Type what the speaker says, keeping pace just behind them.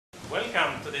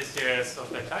Welcome to this year's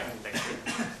Oskar Klein lecture,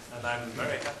 and I'm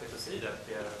very happy to see that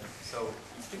there are so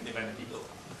extremely many people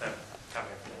that come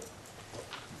here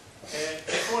today.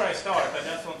 Before I start, I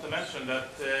just want to mention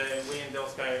that we in the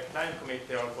Oskar Klein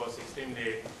committee are, of course,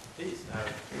 extremely pleased to have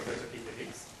Professor Peter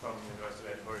Higgs from the University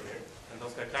of Edinburgh here. And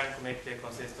the Oskar Klein committee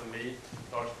consists of me,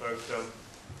 Lars Bergström,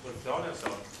 Ulf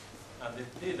Danielsson, and it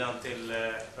did until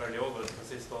early August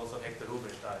consist also of Hector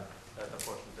Oberstein, that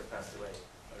unfortunately passed away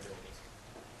early August.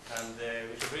 And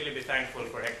we should really be thankful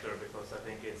for Hector, because I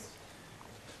think it's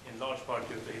in large part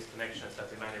due to his connections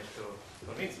that we managed to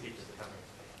convince people to come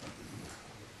here.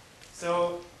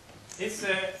 So this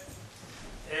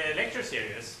lecture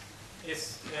series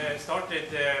is started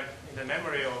in the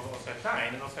memory of Oskar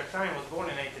Klein. And Oskar Klein was born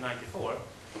in 1894,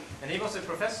 and he was a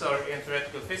professor in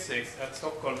theoretical physics at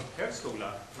Stockholm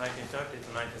Högskola, 1930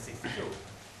 to 1962.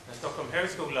 And Stockholm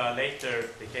Högskola later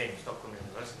became Stockholm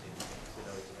University, as we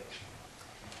know it today.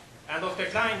 And Oskar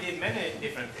Klein did many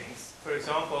different things. For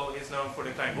example, he's known for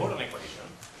the Klein-Boson equation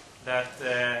that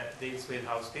deals with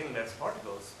how spinless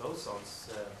particles, bosons,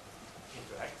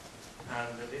 interact.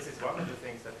 And this is one of the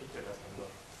things that Peter has been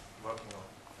working on a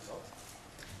lot.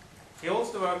 He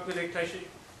also worked with the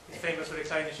famous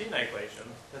Klein-Boson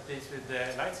equation that deals with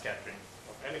the light scattering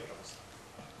of electrons.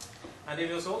 And he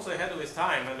was also ahead of his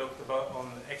time and looked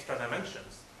on extra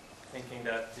dimensions, thinking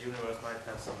that the universe might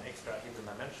have some extra hidden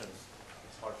dimensions.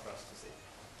 It's hard for us to see.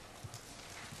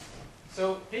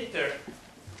 So Peter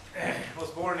was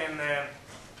born in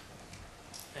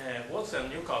Boson,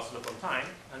 Newcastle upon Tyne,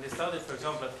 and he studied, for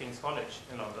example, at King's College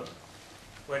in London,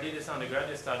 where he did his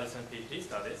undergraduate studies and PhD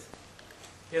studies.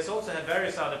 He has also had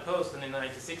various other posts, and in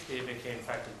 1960 he became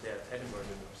faculty at Edinburgh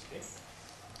University.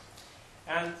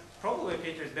 And probably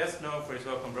Peter is best known for his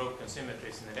work on broken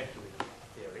symmetries in electroweak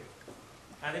theory,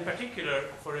 and in particular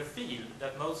for a field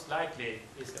that most likely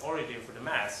is the origin for the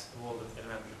mass of all the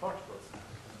elementary particles.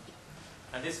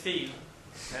 And this field,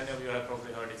 many of you have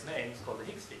probably heard its name, is called the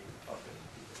Higgs field.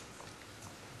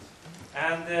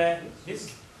 And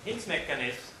this Higgs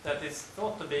mechanism, that is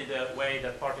thought to be the way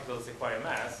that particles acquire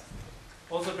mass,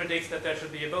 also predicts that there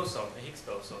should be a boson, a Higgs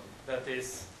boson, that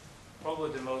is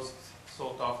probably the most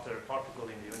sought after particle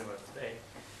in the universe today.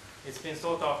 It's been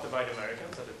sought after by the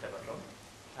Americans at the Tevatron,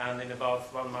 and in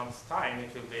about 1 month's time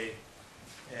it will be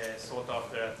sought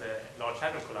after at the Large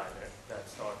Hadron Collider that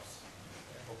starts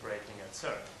operating at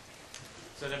CERN.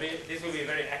 So this will be a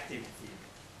very active field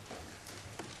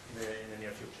in the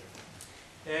near future.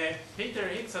 Peter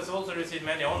Higgs has also received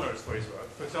many honors for his work.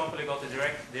 For example, he got the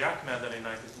Dirac Medal in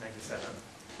 1997.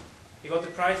 He got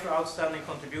the prize for outstanding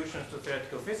contributions to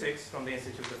theoretical physics from the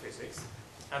Institute of Physics,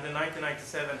 and the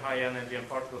 1997 High Energy and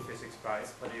Particle Physics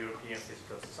Prize by the European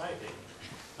Physical Society.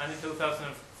 And in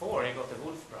 2004, he got the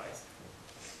Wolf Prize.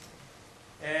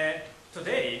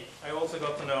 Today, I also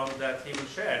got to know that he will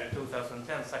share the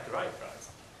 2010 Sakurai Prize.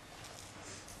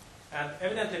 And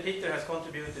evidently, Peter has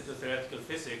contributed to theoretical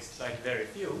physics like very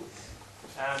few,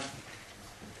 and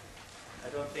I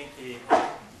don't think he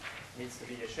needs to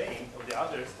be ashamed of the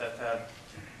others that have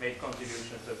made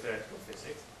contributions to theoretical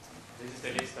physics. This is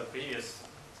the list of previous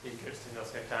speakers in the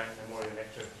Oskar Klein Memorial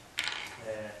Lecture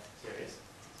series.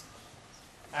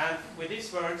 And with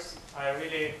these words, I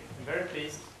really am very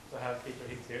pleased to have Peter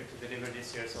Higgs here to deliver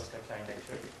this year's Oskar Klein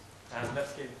lecture. And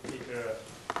let's give Peter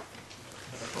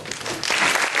an applause.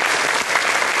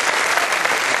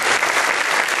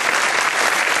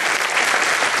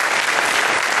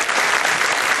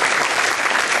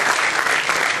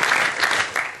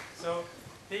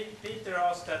 Peter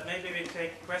asked that maybe we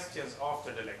take questions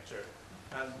after the lecture,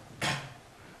 and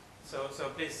so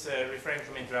please refrain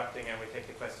from interrupting, and we take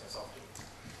the questions afterwards.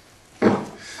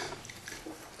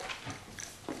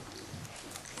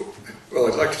 Well,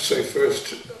 I'd like to say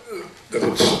first that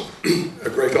it's a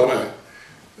great honor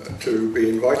to be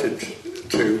invited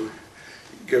to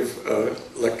give a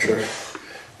lecture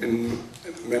in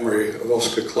memory of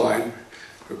Oskar Klein,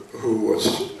 who was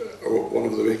one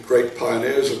of the great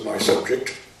pioneers of my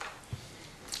subject.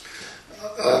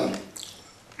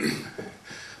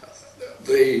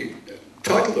 The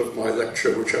title of my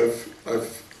lecture, which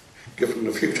I've given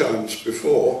a few times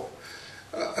before,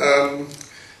 well,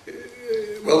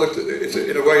 it's,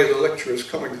 in a way, the lecture is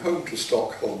coming home to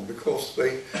Stockholm, because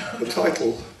the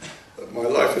title, My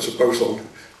Life as a Boson,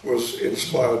 was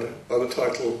inspired by the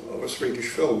title of a Swedish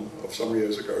film of some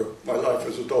years ago, My Life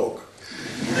as a Dog.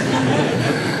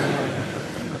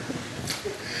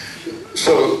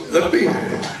 So let me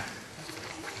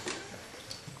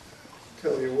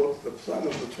tell you what the plan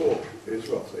of the talk is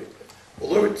roughly.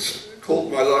 Although it's called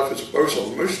My Life as a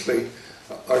Boson, mostly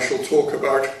I shall talk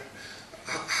about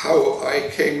how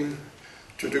I came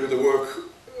to do the work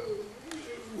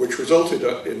which resulted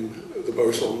in the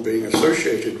boson being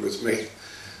associated with me,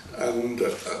 and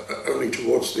only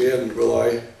towards the end will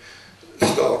I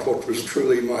start what was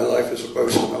truly my life as a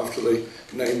boson after the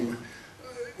name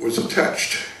was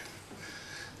attached.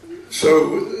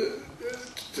 So,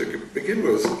 to begin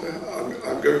with,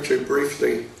 I'm going to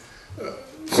briefly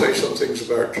say some things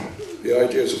about the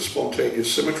ideas of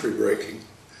spontaneous symmetry breaking.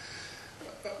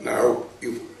 Now,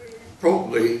 you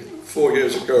probably 4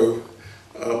 years ago,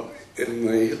 in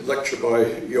the lecture by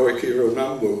Yoichiro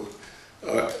Nambu,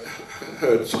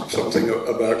 heard something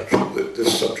about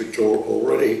this subject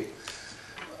already.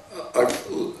 I've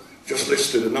just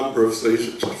listed a number of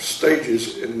these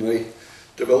stages in the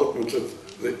development of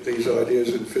these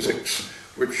ideas in physics,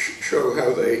 which show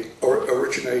how they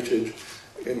originated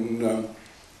in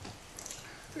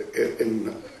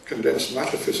condensed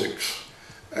matter physics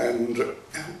and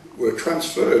were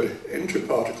transferred into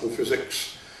particle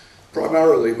physics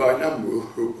primarily by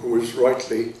Nambu, who was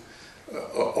rightly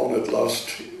honoured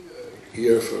last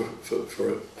year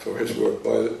for his work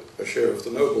by a share of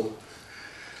the Nobel.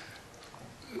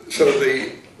 So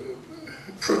the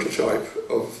prototype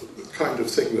of the kind of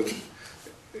thing that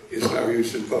is now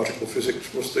used in particle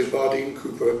physics was the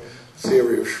Bardeen-Cooper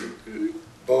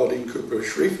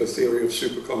Bardeen-Cooper-Schrieffer theory of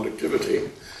superconductivity,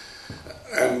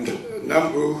 and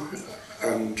Nambu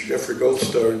and Jeffrey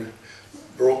Goldstone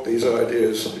brought these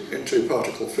ideas into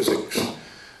particle physics,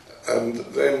 and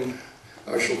then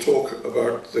I shall talk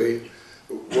about the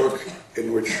work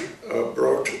in which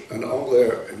Brout and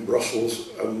Angler in Brussels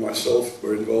and myself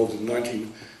were involved in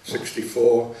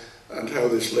 1964, and how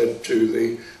this led to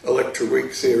the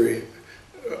electroweak theory,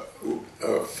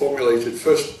 formulated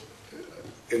first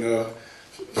in a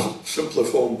simpler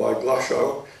form by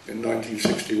Glashow in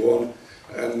 1961,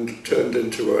 and turned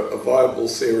into a viable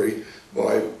theory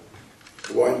by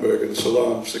Weinberg and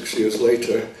Salam 6 years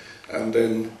later, and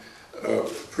then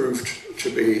proved to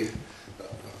be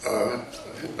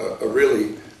a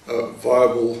really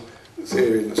viable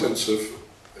theory in the sense of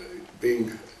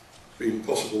being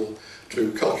possible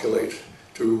to calculate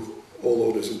to all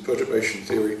orders in perturbation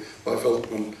theory by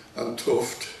Veltman and 't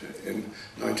Hooft in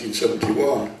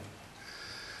 1971.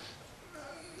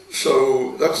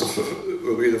 So that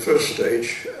will be the first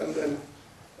stage, and then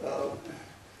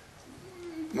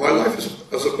my life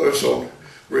as a boson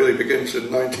really begins in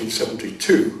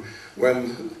 1972,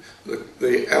 when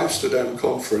the Amsterdam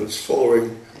conference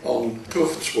following on 't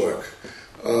Hooft's work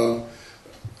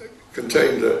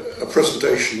contained a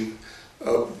presentation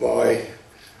by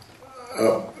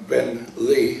Ben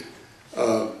Lee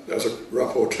as a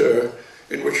rapporteur,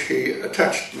 in which he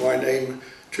attached my name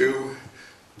to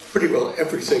pretty well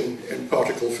everything in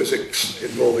particle physics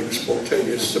involving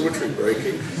spontaneous symmetry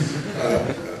breaking,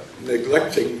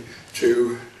 neglecting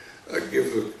to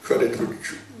give the credit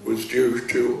which was due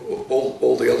to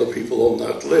all the other people on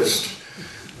that list.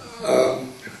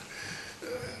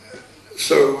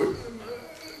 So,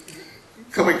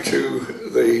 coming to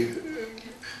the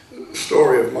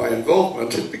story of my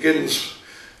involvement, it begins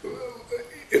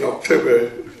in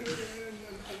October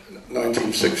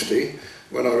 1960,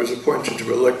 when I was appointed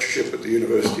to a lectureship at the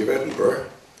University of Edinburgh.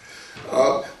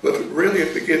 But really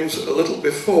it begins a little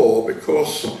before,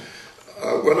 because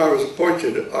when I was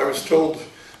appointed, I was told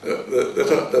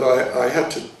that I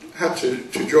had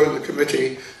to join the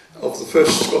committee of the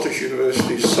first Scottish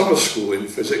University summer school in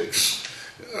physics,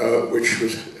 which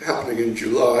was happening in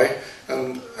July,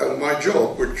 and my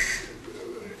job, which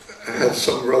had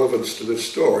some relevance to this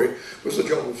story, was the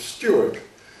job of steward.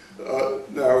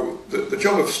 Now, the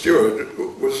job of steward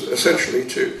was essentially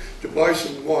to buy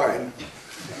some wine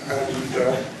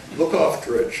and look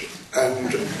after it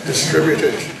and distribute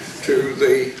it to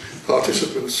the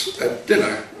participants at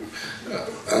dinner.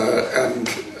 And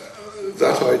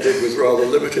that I did with rather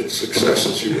limited success,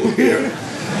 as you will hear.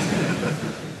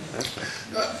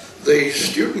 The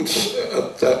students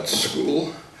at that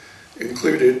school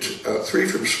included 3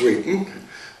 from Sweden,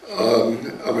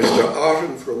 a Mr.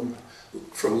 Arden from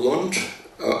Lund,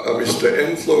 a Mr.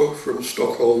 Enflo from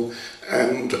Stockholm,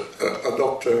 and a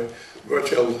Dr.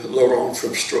 Bertel Laurent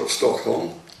from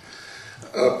Stockholm.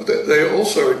 They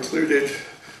also included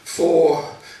 4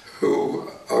 who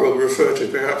I will refer to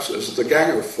perhaps as the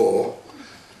Gang of 4,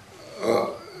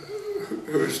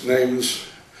 whose names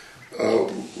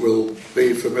will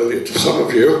be familiar to some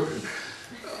of you.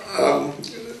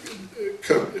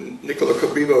 Nicola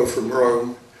Cobibo from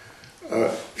Rome,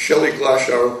 Shelley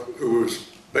Glashow, who was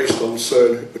based on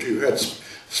CERN but who had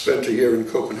spent a year in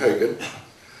Copenhagen,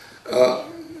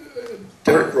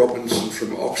 Derek Robinson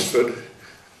from Oxford,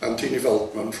 and Tine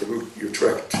Veltman from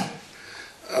Utrecht.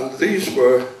 And these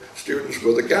were students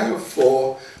were the gang of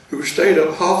four who stayed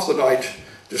up half the night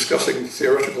discussing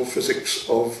theoretical physics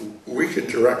of weak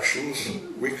interactions,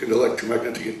 weak and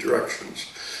electromagnetic interactions,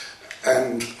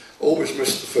 and always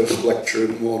missed the first lecture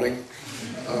in the morning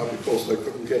because they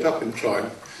couldn't get up in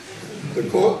time. The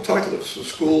title of the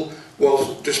school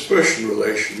was Dispersion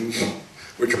Relations,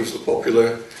 which was the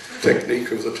popular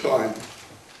technique of the time.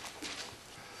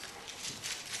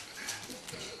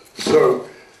 So,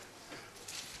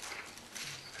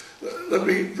 let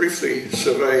me briefly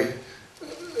survey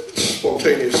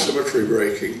spontaneous symmetry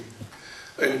breaking.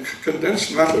 In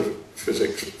condensed matter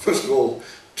physics, first of all,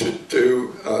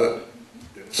 to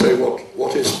say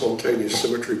what is spontaneous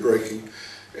symmetry breaking.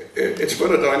 It's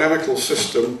when a dynamical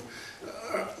system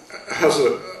has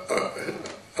an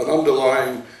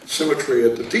underlying symmetry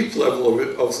at the deep level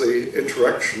of the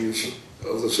interactions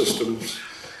of the systems,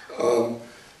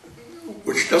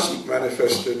 which doesn't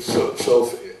manifest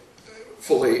itself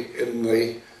fully in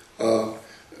the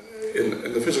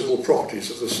physical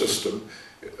properties of the system.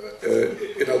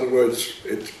 In other words,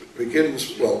 it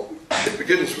begins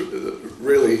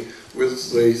really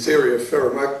with the theory of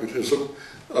ferromagnetism.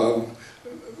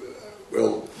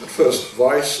 Well, at first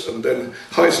Weiss and then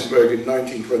Heisenberg in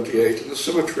 1928, and the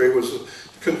symmetry was a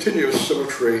continuous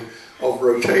symmetry of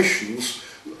rotations,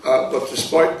 but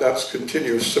despite that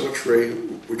continuous symmetry,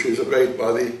 which is obeyed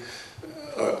by the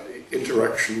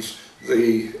interactions,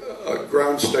 the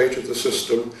ground state of the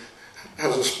system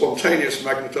has a spontaneous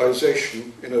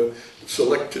magnetization in a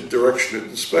selected direction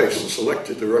in space. The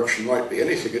selected direction might be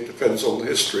anything, it depends on the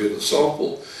history of the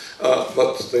sample,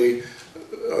 but the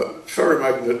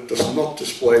ferromagnet does not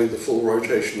display the full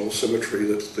rotational symmetry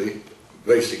that the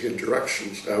basic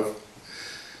interactions have.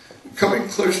 Coming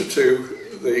closer to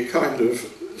the kind of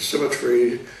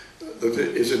symmetry that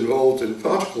is involved in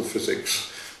particle physics,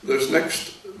 there's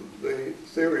next the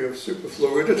theory of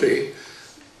superfluidity.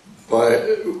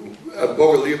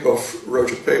 Bogolyubov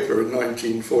wrote a paper in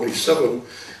 1947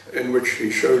 in which he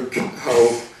showed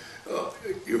how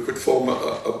you could form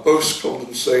a Bose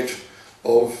condensate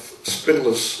of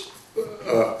spinless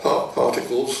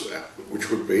particles, which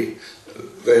would be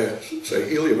their, say,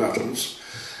 helium atoms,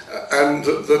 and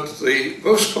that the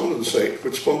Bose condensate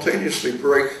would spontaneously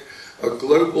break a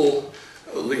global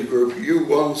Lie group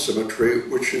U1 symmetry,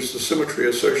 which is the symmetry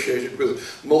associated with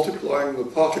multiplying the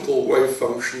particle wave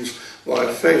functions by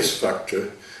a phase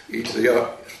factor, e to the I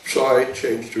psi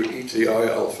changed to e to the I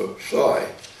alpha psi.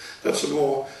 That's a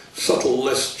more subtle,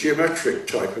 less geometric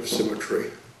type of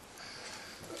symmetry.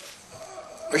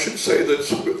 I should say that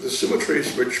the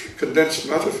symmetries which condensed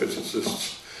matter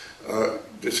physicists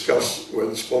discuss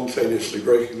when spontaneously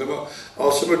breaking them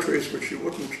are symmetries which you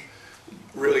wouldn't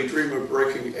really dream of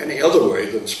breaking any other way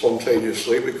than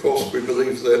spontaneously, because we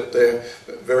believe that they're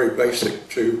very basic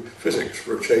to physics,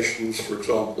 rotations, for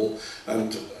example,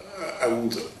 and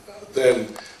then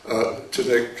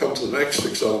come to the next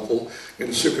example, in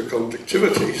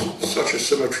superconductivity, such a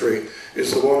symmetry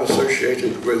is the one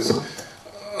associated with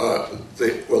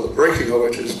the breaking of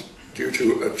it is due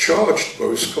to a charged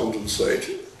Bose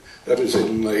condensate, that is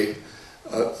in the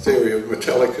theory of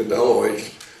metallic and alloyed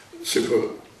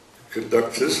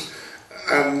superconductors,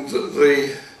 and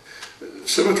the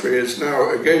symmetry is now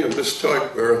again of this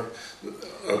type where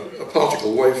a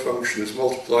particle wave function is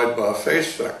multiplied by a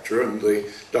phase factor and the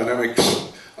dynamics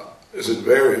is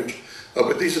invariant,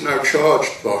 but these are now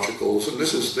charged particles, and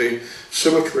this is the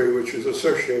symmetry which is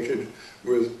associated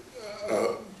with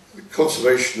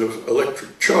conservation of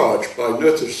electric charge by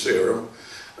Noether's theorem,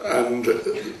 and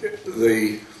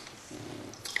the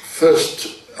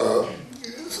first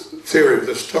theory of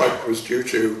this type was due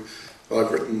to,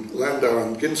 I've written Landau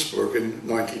and Ginzburg in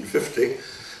 1950.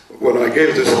 When I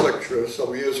gave this lecture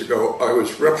some years ago, I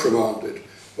was reprimanded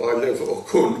by Lev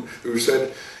Okun, who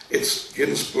said, it's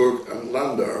Ginzburg and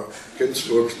Landau.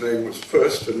 Ginzburg's name was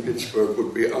first, and Ginzburg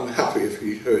would be unhappy if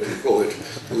he heard me call it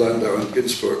the Landau and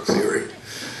Ginzburg theory.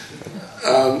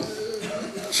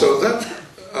 So that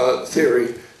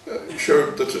theory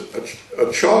showed that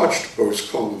a charged Bose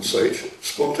condensate,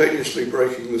 spontaneously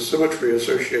breaking the symmetry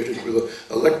associated with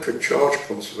electric charge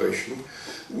conservation,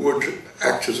 would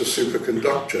act as a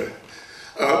superconductor.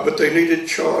 But they needed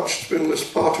charged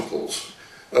spinless particles.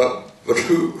 But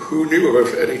who knew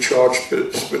about any charged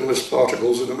spinless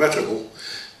particles in a metal?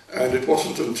 And it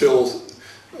wasn't until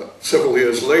several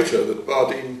years later that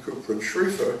Bardeen, Cooper and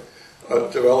Schrieffer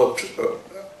developed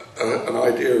an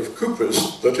idea of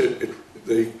Cooper's that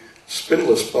the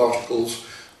spinless particles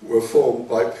were formed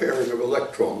by pairing of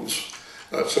electrons,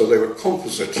 so they were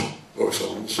composite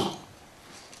bosons.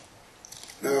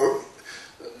 Now,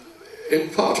 in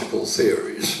particle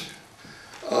theories,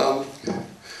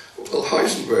 Well,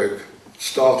 Heisenberg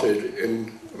started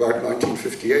in about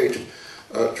 1958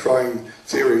 trying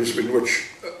theories in which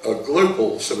a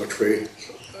global symmetry,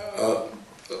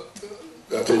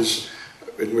 that is,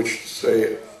 in which,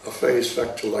 say, a phase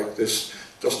factor like this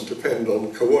doesn't depend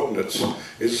on coordinates,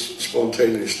 is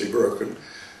spontaneously broken.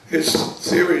 His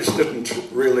theories didn't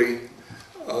really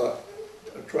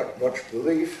attract much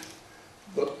belief,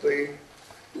 but the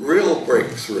real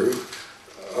breakthrough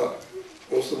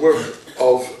was the work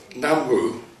of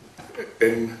Nambu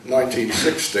in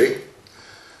 1960.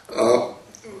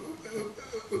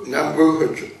 Nambu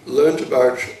had learned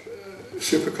about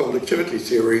superconductivity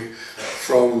theory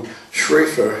from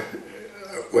Schrieffer,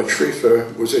 when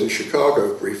Schrieffer was in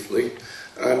Chicago briefly,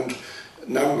 and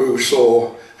Nambu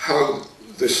saw how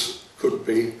this could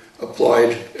be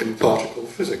applied in particle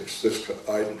physics, this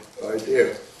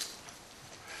idea.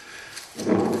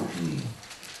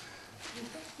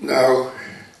 Now,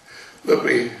 let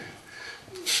me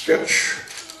sketch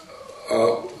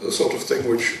the sort of thing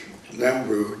which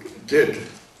Nambu did.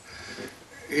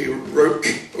 He wrote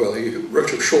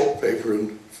a short paper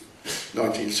in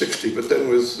 1960, but then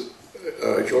with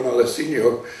John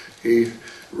Alessino, he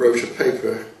wrote a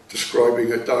paper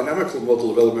describing a dynamical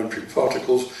model of elementary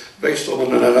particles based on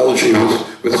an analogy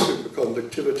with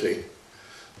superconductivity.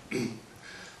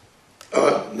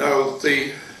 Now,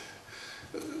 the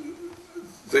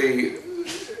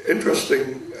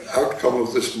interesting outcome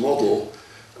of this model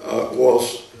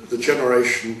was the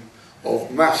generation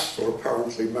of mass, or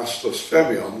apparently massless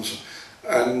fermions,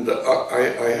 and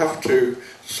I have to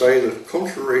say that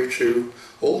contrary to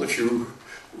all that you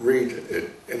read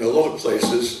in a lot of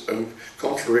places, and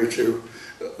contrary to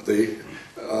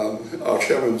our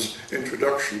chairman's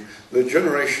introduction, the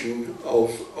generation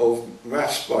of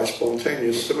mass by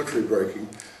spontaneous symmetry breaking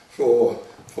for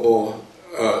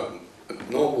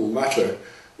normal matter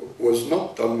was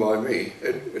not done by me.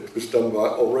 It was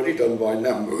already done by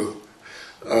Nambu,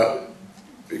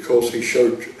 because he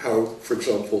showed how, for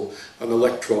example, an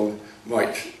electron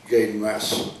might gain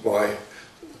mass by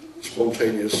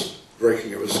spontaneous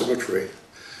breaking of a symmetry.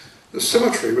 The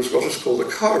symmetry was what is called a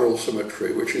chiral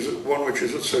symmetry, which is one which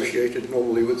is associated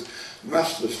normally with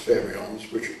massless fermions,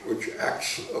 which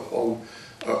acts upon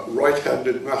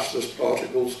right-handed massless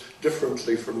particles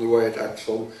differently from the way it acts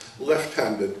on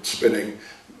left-handed spinning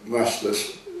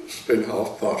massless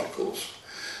spin-half particles.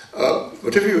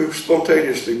 But if you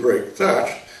spontaneously break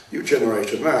that, you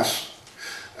generate a mass.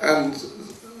 And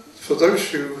for those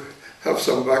who have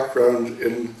some background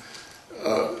in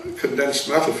condensed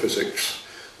matter physics,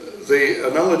 the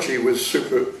analogy with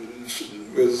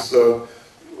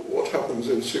what happens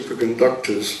in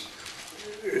superconductors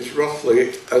is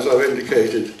roughly as I've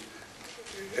indicated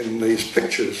in these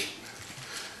pictures.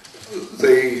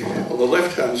 On the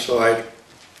left-hand side,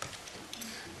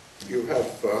 you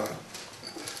have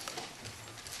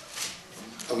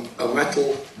a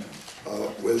metal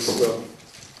with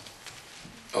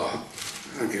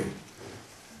thank you.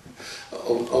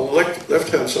 On the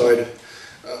left-hand side,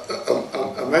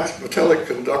 a metallic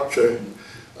conductor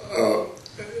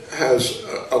has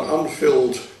an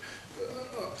unfilled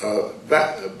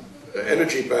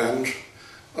energy band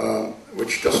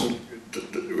which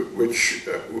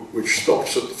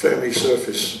stops at the Fermi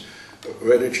surface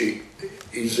of energy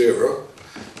E0.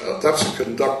 That's a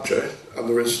conductor, and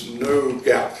there is no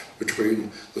gap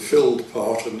between the filled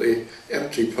part and the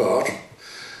empty part.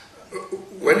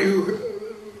 When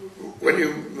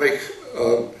you make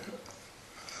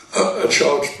a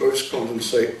charged Boson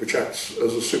condensate which acts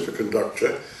as a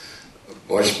superconductor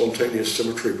by spontaneous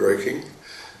symmetry breaking,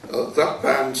 that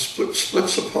band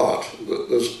splits apart.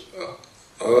 There's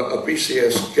a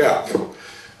BCS gap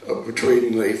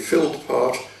between the filled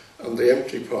part and the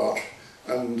empty part,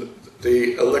 and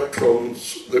the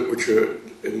electrons which are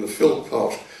in the filled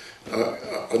part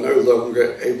are no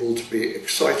longer able to be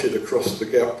excited across the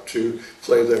gap to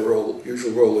play their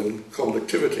usual role in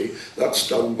conductivity. That's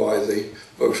done by the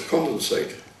Boson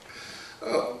condensate.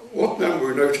 What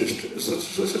Nambu noticed is that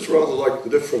this is rather like the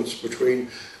difference between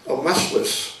a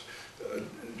massless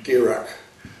Dirac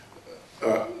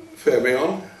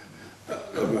fermion,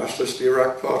 a massless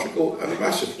Dirac particle, and a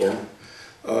massive one.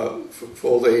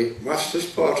 For the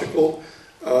massless particle,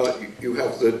 you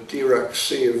have the Dirac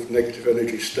sea of negative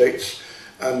energy states,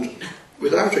 and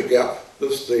without a gap,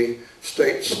 there's the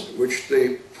states which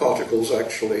the particles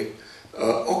actually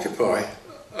occupy,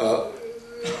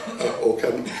 or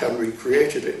can be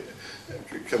created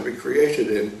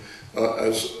in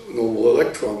as normal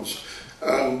electrons.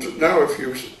 And now, if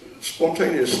you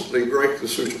spontaneously break the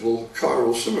suitable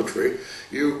chiral symmetry,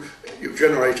 you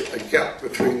generate a gap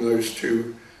between those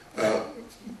two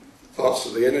parts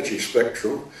of the energy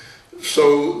spectrum,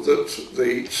 so that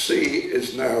the C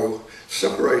is now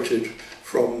separated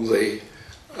from the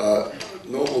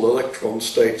normal electron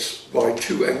states by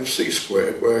 2mc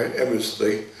squared, where m is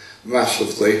the mass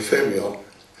of the fermion.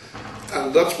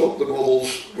 And that's what the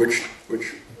models which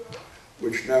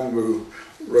Nambu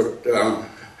wrote down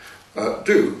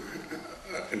do.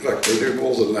 In fact, they do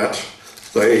more than that.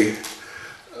 They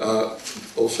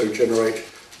also generate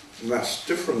mass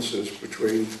differences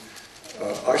between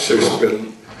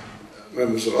isospin,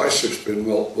 members of isospin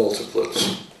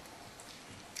multiplets.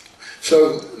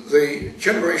 So the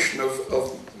generation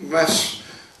of mass,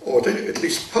 or at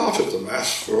least part of the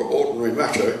mass for ordinary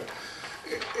matter,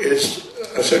 is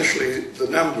essentially the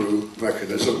Nambu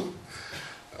mechanism,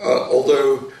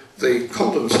 although the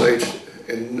condensate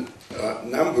in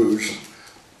Nambu's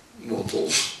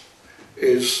models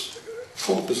is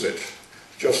composite,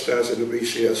 just as in a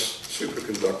BCS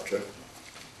superconductor.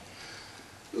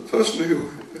 The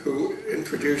person who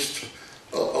introduced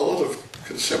a lot of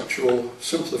conceptual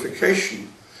simplification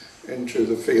into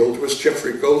the field was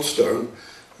Geoffrey Goldstone,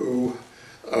 who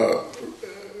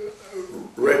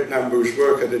read Nambu's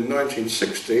work and in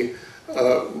 1960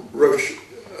 wrote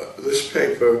this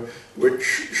paper which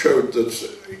showed that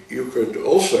you could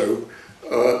also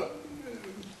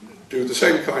do the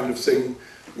same kind of thing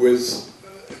with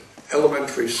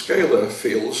elementary scalar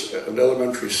fields and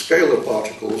elementary scalar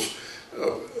particles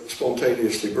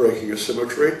spontaneously breaking a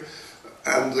symmetry.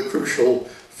 And the crucial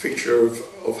feature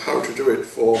of how to do it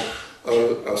for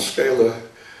a scalar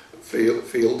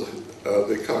field,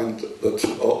 the kind that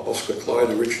Oskar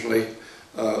Klein originally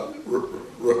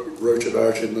wrote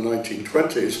about in the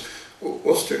 1920s,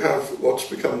 was to have what's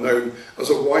become known as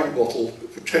a wine bottle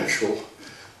potential,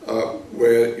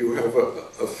 where you have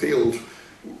a field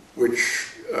which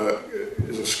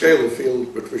is a scalar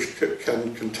field but which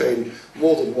can contain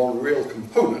more than one real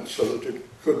component, so that it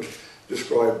could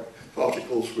describe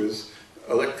particles with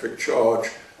electric charge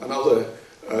and other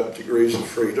degrees of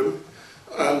freedom,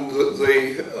 and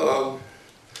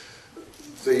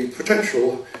the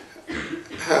potential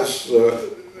has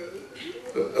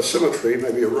a symmetry,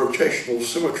 maybe a rotational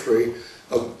symmetry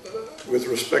with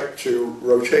respect to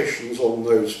rotations on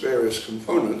those various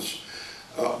components,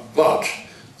 but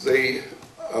the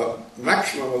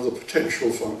maximum of the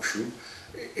potential function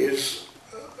is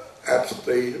at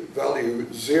the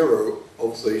value 0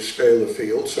 of the scalar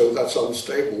field, so that's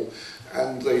unstable,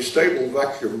 and the stable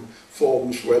vacuum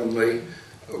forms when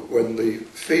the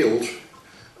field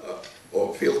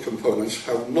or field components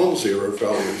have non-zero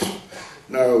values.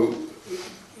 Now,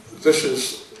 this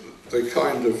is the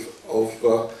kind of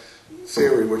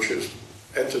theory which has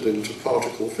entered into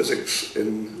particle physics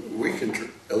in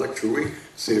electroweak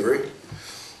theory,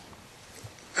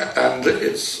 and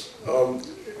it's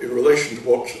in relation to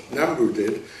what Nambu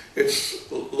did,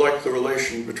 it's like the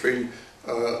relation between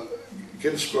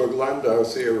Ginzburg-Landau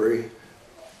theory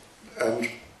and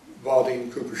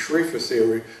Bardeen-Cooper-Schrieffer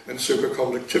theory and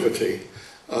superconductivity.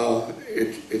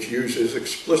 It uses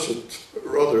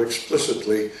rather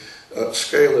explicitly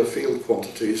scalar field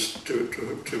quantities to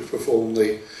perform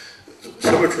the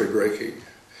symmetry breaking.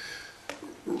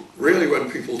 Really, when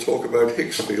people talk about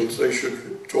Higgs fields, they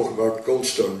should talk about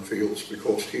Goldstone fields,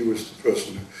 because he was the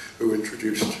person who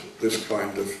introduced this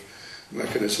kind of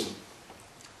mechanism.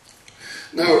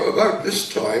 Now, about this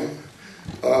time,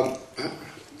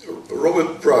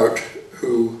 Robert Brout,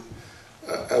 who,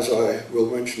 as I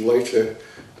will mention later,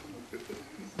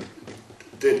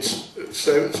 did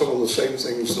some of the same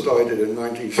things that I did in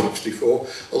 1964,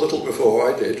 a little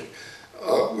before I did,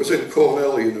 was in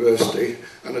Cornell University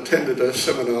and attended a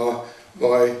seminar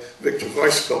by Victor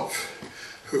Weisskopf,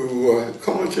 who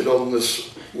commented on this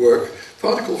work.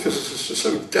 Particle physicists are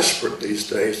so desperate these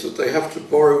days that they have to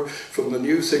borrow from the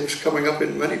new things coming up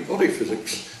in many body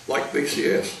physics, like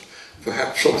BCS.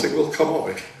 Perhaps something will come of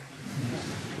it.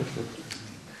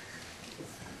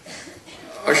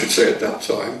 I should say at that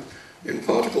time, in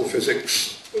particle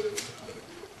physics,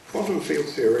 quantum field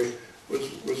theory was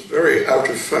very out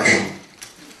of fashion.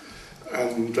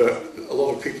 And a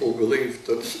lot of people believed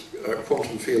that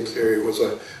quantum field theory was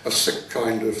a sick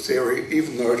kind of theory,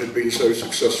 even though it had been so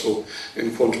successful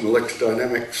in quantum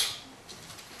electrodynamics.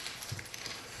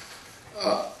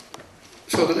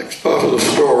 So the next part of the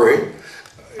story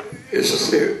is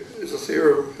a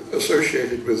theorem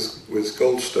associated with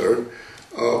Goldstone,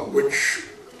 which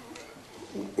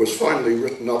was finally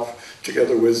written up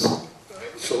together with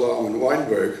Salam and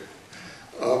Weinberg.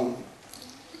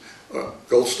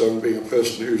 Goldstone being a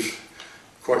person who's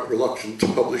quite reluctant to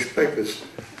publish papers.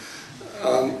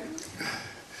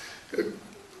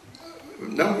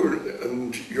 Nambu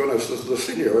and Jonas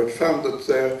Lasinio had found that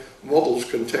their models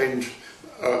contained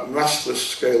massless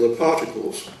scalar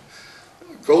particles.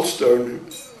 Goldstone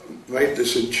made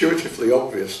this intuitively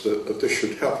obvious that this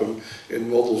should happen in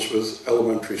models with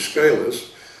elementary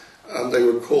scalars, and they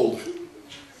were called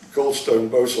Goldstone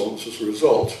bosons as a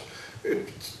result.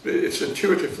 It's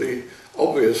intuitively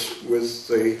obvious with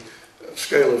the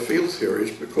scalar field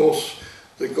theories because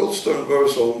the Goldstone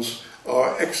bosons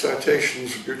are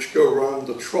excitations which go around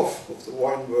the trough of the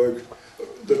Weinberg,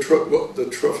 the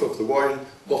trough of the wine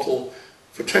bottle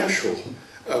potential,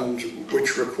 and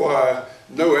which require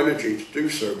no energy to do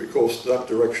so because that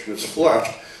direction is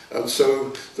flat, and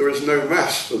so there is no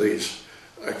mass for these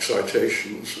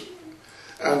excitations.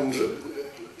 And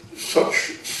such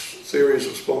theories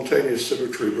of spontaneous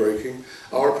symmetry breaking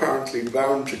are apparently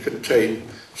bound to contain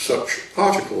such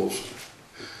particles.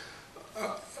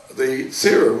 The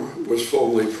theorem was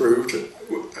formally proved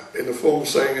in a form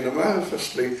saying in a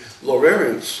manifestly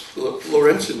Lorentz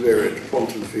invariant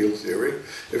quantum field theory,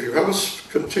 if you have a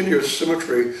continuous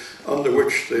symmetry under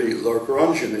which the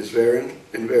Lagrangian is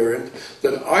invariant,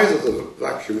 then either the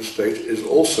vacuum state is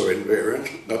also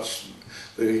invariant, that's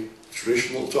the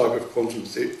traditional type of quantum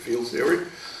field theory,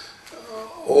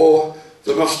 or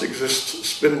there must exist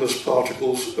spinless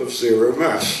particles of zero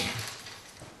mass.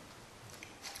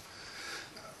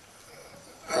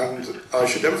 And I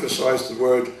should emphasize the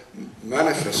word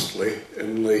manifestly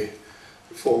in the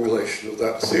formulation of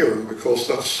that theorem because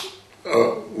that's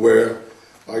where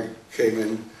I came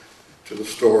in to the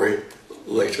story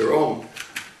later on.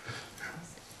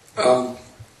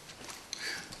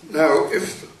 Now,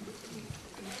 if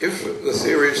the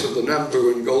theories of the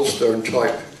Nambu and Goldstone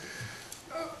type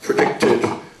predicted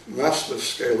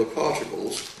massless scalar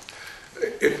particles,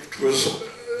 it was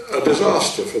a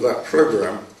disaster for that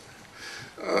program.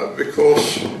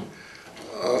 Because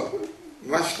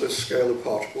massless scalar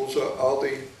particles are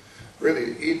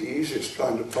really the easiest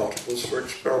kind of particles for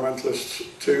experimentalists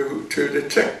to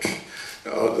detect.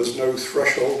 There's no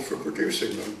threshold for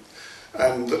producing them.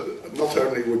 And not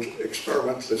only would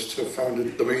experimentalists have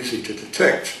found them easy to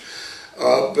detect,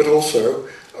 but also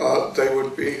they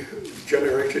would be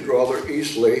generated rather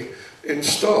easily in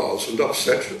stars and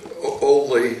upset all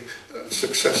the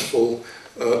successful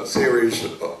theories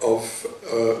of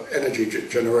energy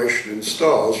generation in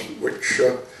stars, which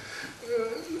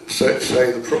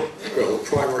say the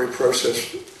primary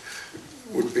process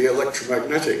would be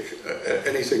electromagnetic.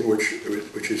 Anything which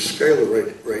is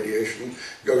scalar radiation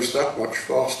goes that much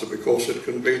faster because it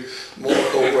can be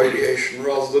monopole radiation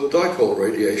rather than dipole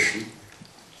radiation.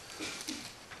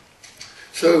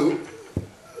 So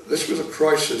this was a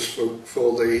crisis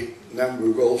for the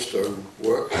Nambu-Goldstone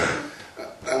work.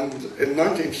 And in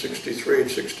 1963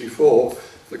 and 64,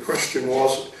 the question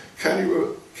was, can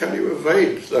you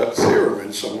evade that theorem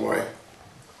in some way?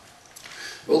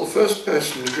 Well, the first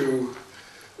person who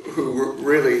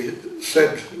really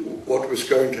said what was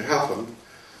going to happen,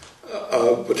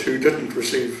 but who didn't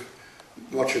receive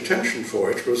much attention for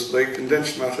it, was the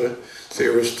condensed matter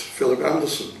theorist Philip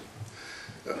Anderson.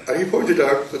 And he pointed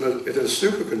out that in a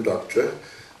superconductor,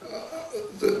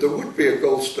 there would be a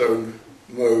Goldstone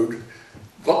mode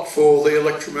but for the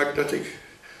electromagnetic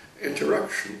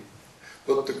interaction.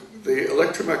 But the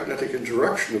electromagnetic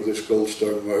interaction of this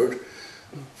Goldstone mode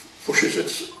pushes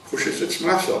its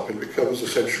mass up and becomes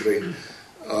essentially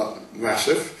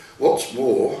massive. What's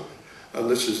more, and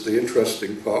this is the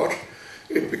interesting part,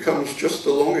 it becomes just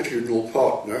the longitudinal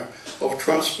partner of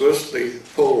transversely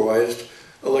polarized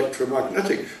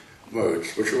electromagnetic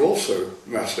modes, which are also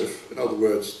massive. In other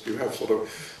words, you have sort of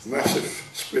massive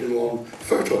spin-long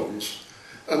photons.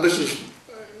 And this is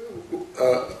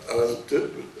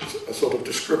a sort of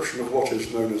description of what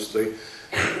is known as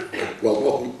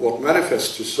what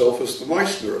manifests itself as the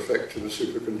Meissner effect in a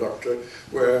superconductor,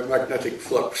 where magnetic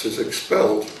flux is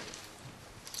expelled.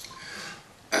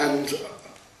 And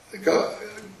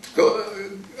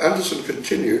Anderson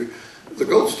continued, the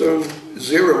Goldstone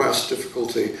zero mass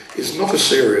difficulty is not a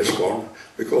serious one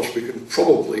because we can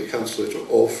probably cancel it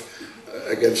off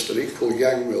against an equal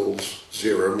Yang-Mills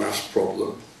zero mass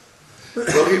problem.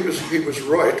 Well, he was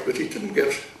right, but he didn't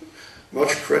get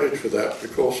much credit for that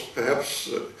because perhaps,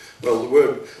 the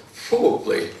word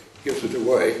probably gives it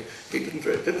away. He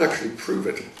didn't actually prove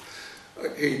it.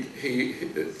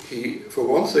 He for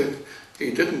one thing,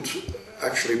 he didn't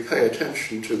actually pay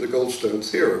attention to the Goldstone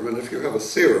theorem, and if you have a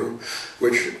theorem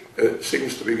which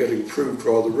seems to be getting proved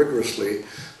rather rigorously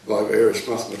by various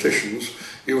mathematicians,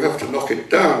 you have to knock it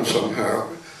down somehow.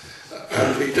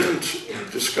 And he didn't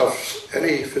discuss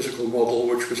any physical model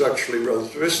which was actually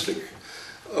relativistic,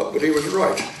 but he was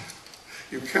right.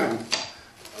 You can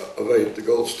evade the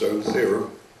Goldstone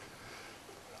theorem.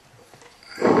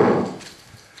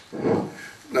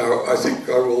 Now, I think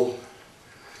I will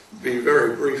be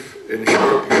very brief in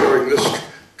showing this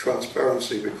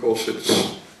transparency because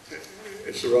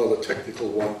it's a rather technical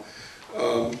one.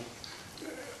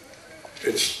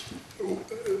 It's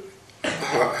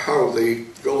how the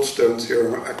Goldstone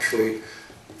theorem actually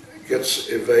gets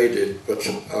evaded, but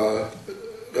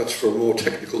that's for a more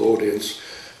technical audience.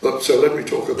 But so let me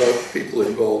talk about people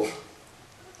involved.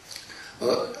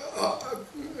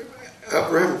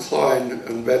 Abraham Klein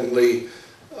and Ben Lee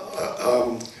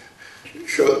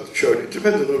showed it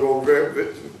depended on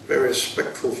various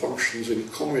spectral functions in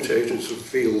commutators of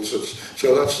fields.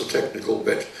 So that's the technical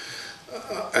bit.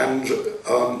 And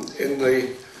in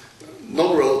the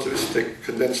non-relativistic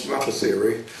condensed matter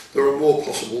theory, there are more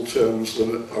possible terms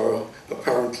than are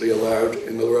apparently allowed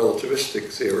in the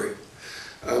relativistic theory.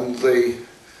 And the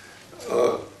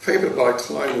paper by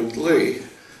Klein and Lee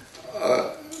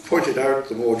pointed out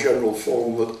the more general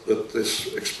form that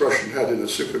this expression had in a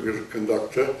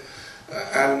superconductor,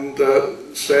 and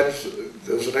said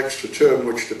there's an extra term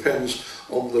which depends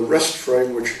on the rest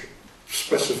frame which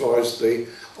specifies the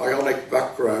ionic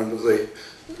background of the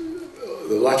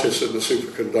lattice in the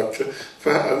superconductor,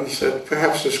 and said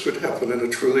perhaps this could happen in a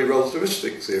truly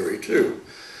relativistic theory too.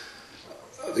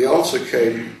 The answer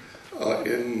came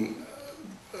in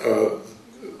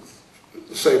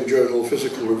the same journal,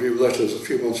 Physical Review Letters, a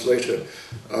few months later,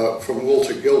 from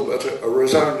Walter Gilbert, a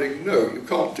resounding no, you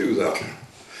can't do that.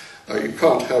 You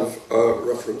can't have a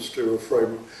reference to a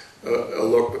frame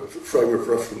of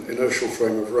reference, inertial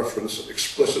frame of reference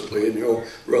explicitly in your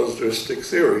relativistic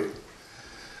theory.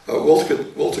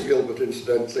 Walter Gilbert,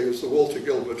 incidentally, was the Walter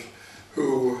Gilbert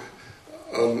who,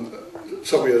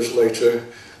 some years later,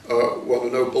 won a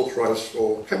Nobel Prize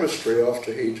for chemistry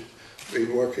after he'd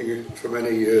been working for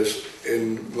many years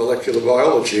in molecular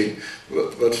biology,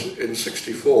 but in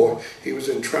 '64 he was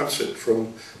in transit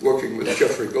from working with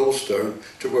Jeffrey Goldstone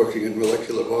to working in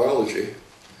molecular biology.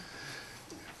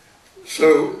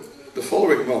 So the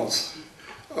following month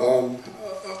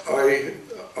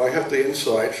I had the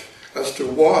insight as to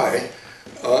why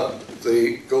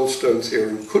the Goldstone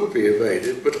theorem could be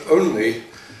evaded, but only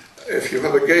if you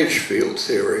have a gauge field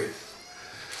theory.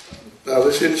 Now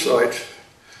this insight,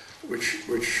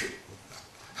 which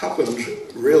happened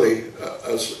really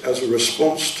as a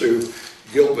response to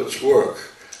Gilbert's work,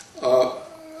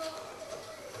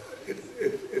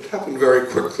 it happened very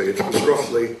quickly. It was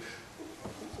roughly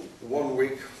 1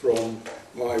 week from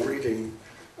my reading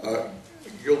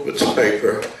Gilbert's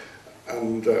paper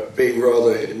and being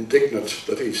rather indignant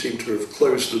that he seemed to have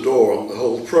closed the door on the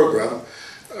whole program.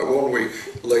 1 week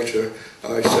later,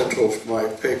 I sent off my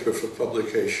paper for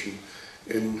publication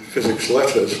in Physics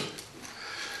Letters.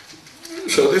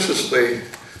 So this is the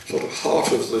sort of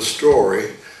heart of the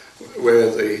story where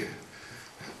the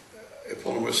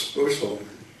eponymous boson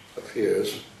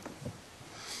appears.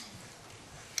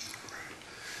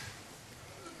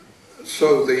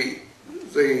 So this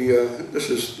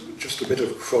is just a bit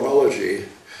of chronology.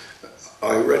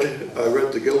 I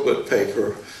read the Gilbert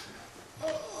paper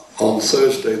on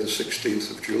Thursday, the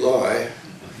 16th of July,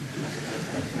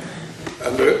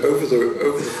 and over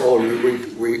the following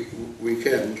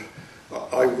weekend,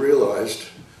 I realised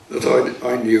that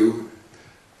I knew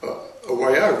a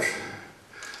way out.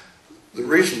 The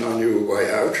reason I knew a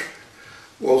way out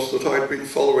was that I'd been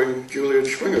following Julian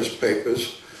Schwinger's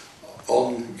papers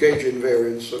on gauge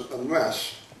invariance and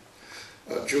mass.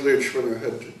 Julian Schwinger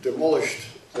had demolished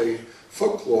the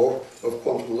folklore of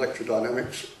quantum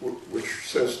electrodynamics, which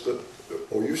says that,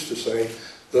 or used to say,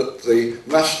 that the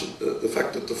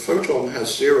fact that the photon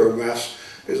has zero mass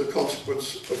is a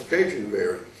consequence of gauge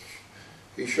invariance.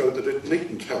 He showed that it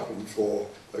needn't happen for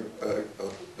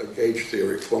a gauge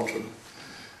theory quantum.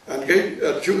 And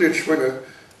Julian Schwinger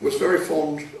was very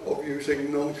fond of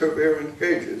using non-covariant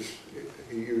gauges.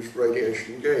 He used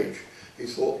radiation gauge. He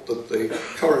thought that the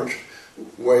current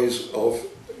ways of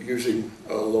using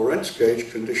a Lorentz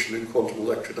gauge condition in quantum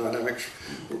electrodynamics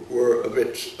were a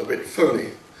bit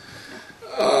phony.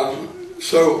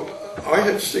 So I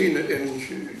had seen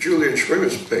in Julian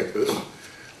Schwinger's papers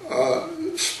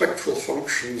spectral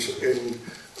functions in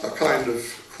a kind of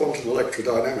quantum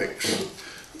electrodynamics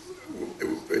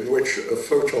in which a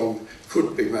photon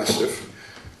could be massive,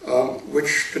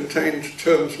 which contained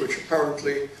terms which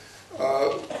apparently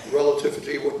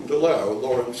relativity wouldn't allow.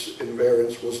 Lorentz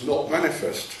invariance was not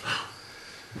manifest.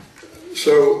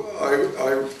 So I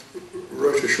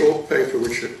wrote a short paper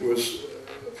which was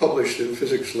published in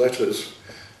Physics Letters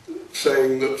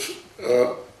saying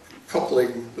that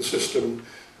coupling the system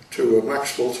to a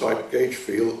Maxwell-type gauge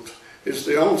field is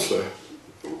the answer.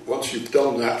 Once you've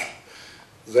done that,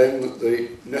 then the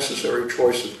necessary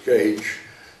choice of gauge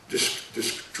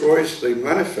destroys the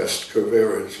manifest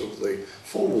covariance of the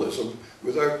formalism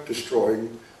without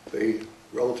destroying the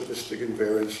relativistic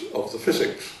invariance of the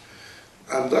physics.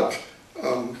 And that,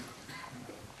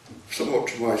 somewhat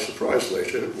to my surprise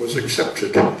later, was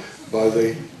accepted by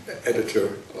the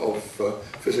editor of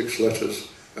physics letters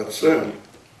at CERN.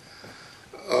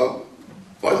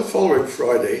 By the following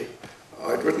Friday,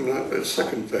 I'd written a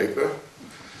second paper,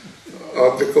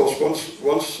 because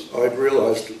once I'd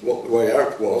realised what the way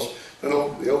out was, then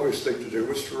the obvious thing to do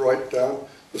was to write down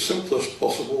the simplest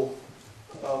possible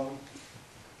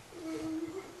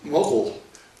model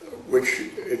which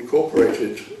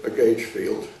incorporated a gauge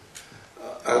field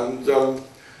and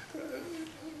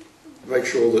make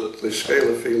sure that the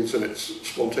scalar fields in it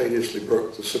spontaneously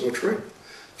broke the symmetry,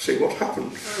 see what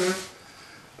happened.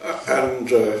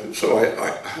 So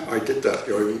I did that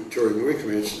during the week. I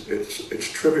mean,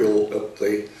 it's trivial at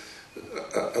the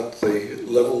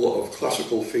level of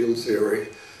classical field theory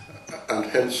and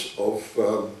hence of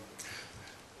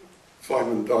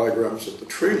Feynman diagrams at the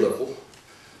tree level,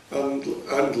 and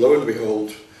lo and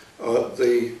behold,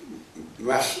 the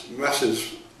mass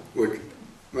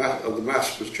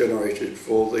was generated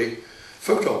for the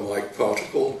photon-like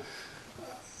particle.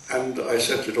 And I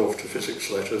sent it off to physics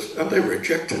letters, and they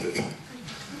rejected it.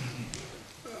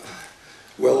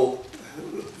 Well,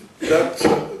 that,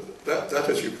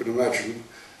 as you can imagine,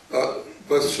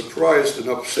 both surprised and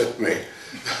upset me,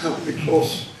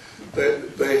 because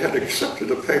they had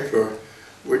accepted a paper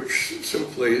which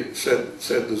simply said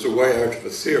there's a way out of a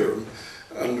theorem,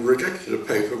 and rejected a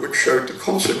paper which showed the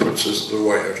consequences of the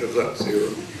way out of that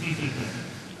theorem.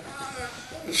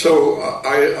 So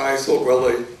I thought,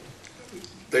 well,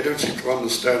 they don't seem to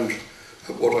understand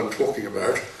what I'm talking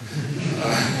about.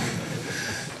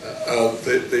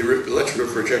 The letter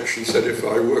of rejection said if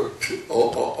I worked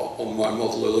on my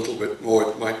model a little bit more,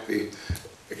 it might be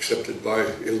accepted by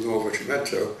Il Nuovo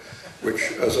Cimento,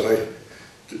 which, as I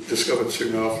discovered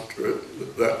soon after,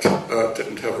 that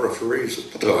didn't have referees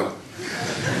at the time.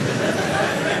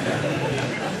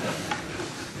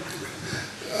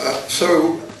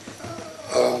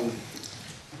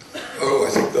 I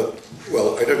think that,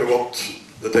 well, I don't know what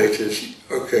the date is.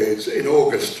 Okay, it's in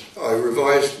August. I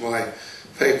revised my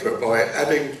paper by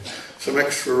adding some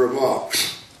extra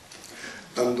remarks.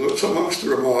 And amongst the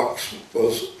remarks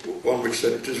was one which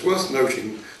said, it is worth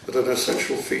noting that an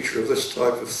essential feature of this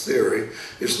type of theory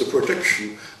is the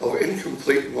prediction of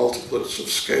incomplete multiplets of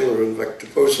scalar and vector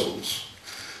bosons.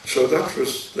 So that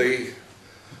was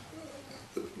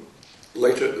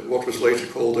what was later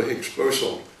called the Higgs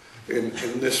boson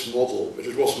in this model, but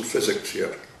it wasn't physics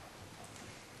yet.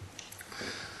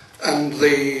 And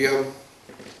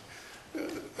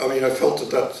I felt at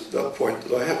that point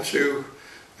that I had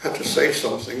to say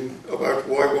something about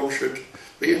why one should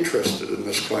be interested in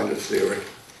this kind of theory.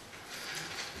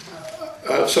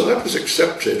 So that was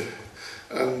accepted,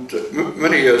 and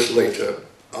many years later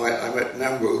I met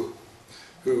Nambu,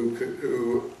 who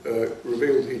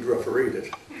revealed he'd refereed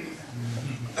it.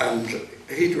 And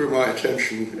he drew my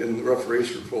attention in the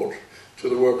referee's report to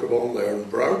the work of Onler and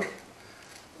Brout,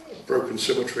 broken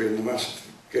symmetry in the massive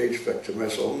gauge vector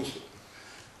mesons,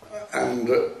 and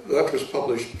that was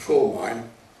published before mine.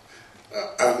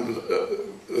 And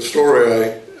the story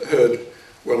I heard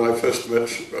when I first met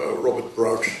Robert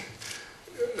Brout,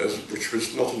 which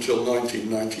was not until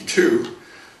 1992,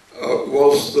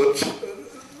 was that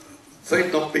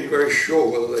they'd not been very sure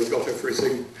whether they got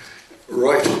everything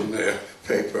right in their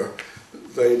paper.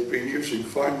 They'd been using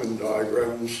Feynman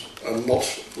diagrams and not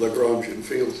Lagrangian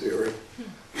field theory,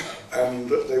 and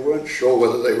they weren't sure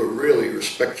whether they were really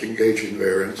respecting gauge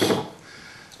invariance.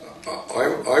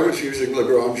 I was using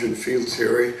Lagrangian field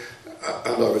theory,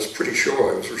 and I was pretty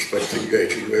sure I was respecting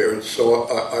gauge invariance, so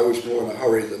I was more in a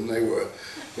hurry than they were.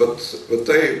 But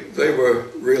they were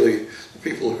really the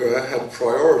people who had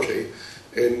priority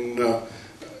in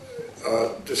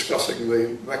discussing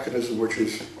the mechanism which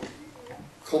is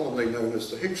commonly known as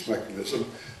the Higgs mechanism,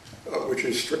 which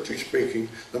is, strictly speaking,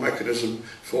 the mechanism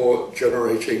for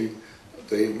generating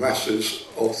the masses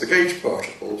of the gauge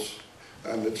particles.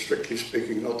 And it's, strictly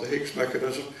speaking, not the Higgs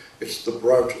mechanism, it's the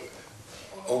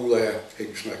Brout-Onler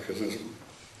Higgs mechanism.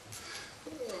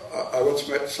 I once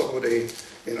met somebody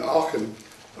in Aachen,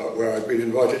 where I'd been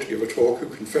invited to give a talk, who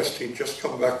confessed he'd just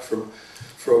come back from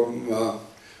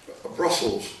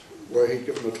Brussels, where he'd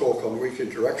given a talk on weak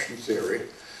interaction theory,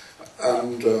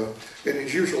 and in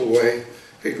his usual way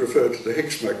he'd referred to the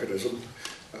Higgs mechanism,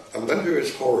 and then to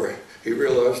his horror he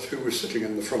realised who was sitting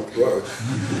in the front row.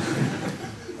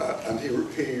 And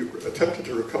he attempted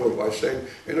to recover by saying,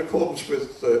 in accordance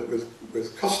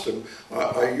with custom,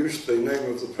 I used the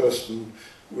name of the person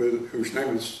whose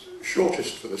name is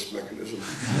shortest for this mechanism.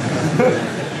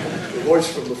 The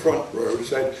voice from the front row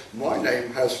said, my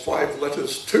name has 5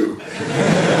 letters too.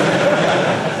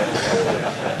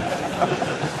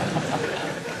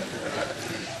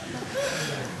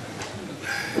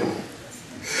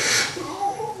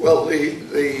 Well, the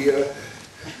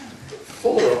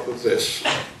follow-up of this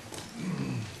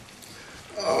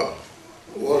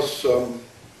was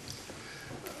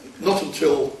not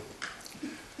until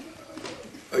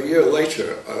a year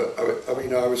later. I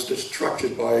mean, I was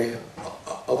distracted by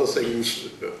other things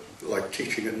like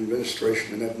teaching and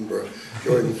administration in Edinburgh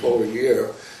during the following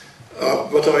year.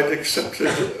 But I'd accepted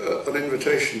an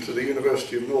invitation to the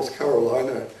University of North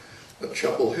Carolina at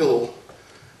Chapel Hill,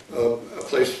 a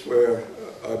place where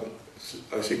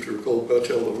I seem to recall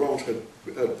Bertel Laurent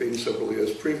had been several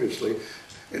years previously,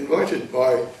 invited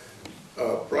by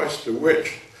Bryce DeWitt,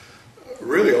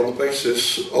 really on the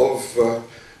basis of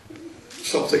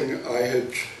something I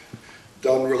had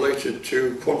done related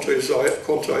to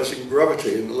quantizing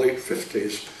gravity in the late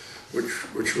 50s,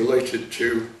 which related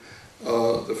to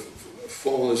the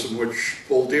formalism which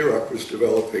Paul Dirac was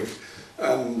developing.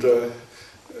 And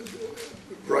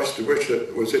Bryce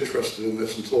DeWitt was interested in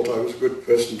this and thought I was a good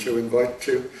person to invite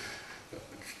to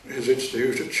his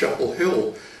institute at Chapel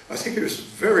Hill. I think he was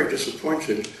very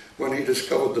disappointed when he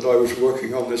discovered that I was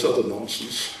working on this other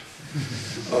nonsense.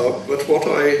 But what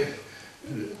I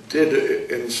did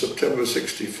in September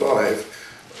 '65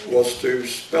 was to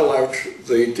spell out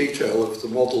the detail of the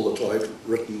model that I'd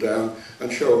written down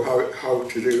and show how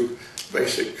to do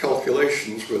basic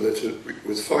calculations with it,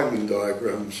 with Feynman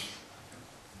diagrams.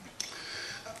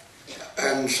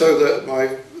 And so that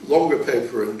my longer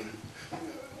paper in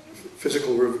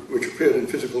which appeared in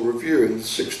Physical Review in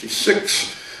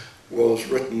 '66 was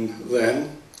written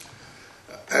then.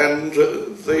 And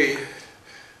the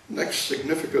next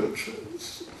significant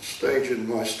stage in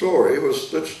my story was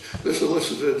that this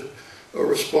elicited a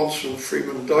response from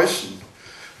Freeman Dyson,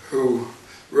 who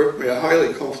wrote me a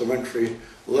highly complimentary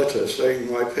letter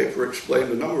saying my paper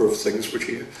explained a number of things which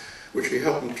he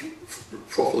hadn't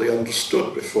properly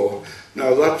understood before.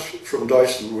 Now that, from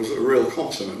Dyson, was a real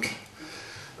compliment.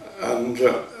 And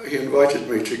he invited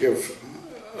me to give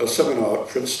a seminar at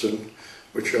Princeton,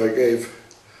 which I gave,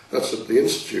 that's at the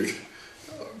Institute,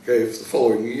 gave the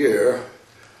following year.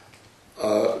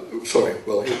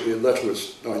 The letter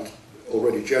was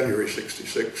already January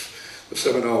 '66. The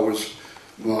seminar was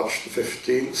March the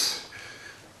 15th,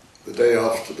 the day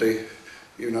after the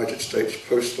United States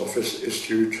Post Office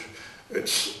issued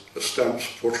its stamps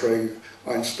portraying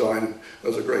Einstein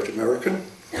as a great American.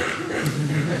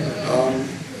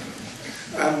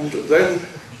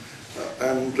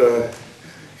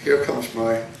 Here comes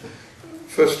my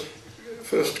first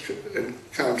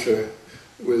encounter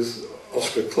with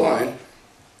Oskar Klein.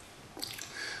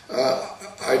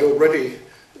 I'd already,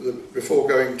 before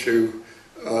going to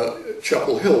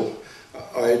Chapel Hill,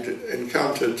 I'd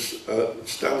encountered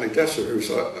Stanley Desser,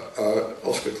 who's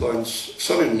Oskar Klein's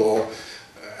son-in-law,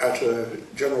 at a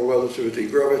general relativity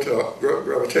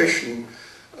gravitation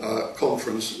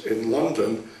conference in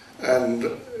London,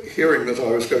 and hearing that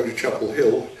I was going to Chapel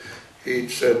Hill,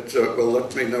 he'd said, well,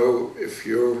 let me know if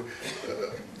you're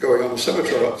going on a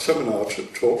seminar to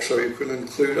talk so you can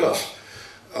include us.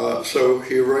 So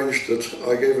he arranged that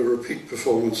I gave a repeat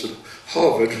performance at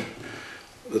Harvard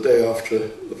the day after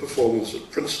the performance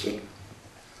at Princeton.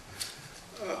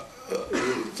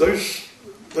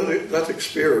 That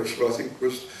experience, I think,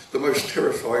 was the most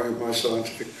terrifying of my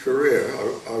scientific career.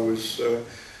 I was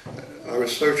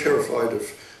so terrified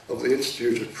of the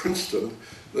Institute at Princeton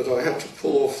that I had to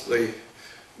pull off the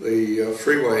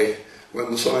freeway when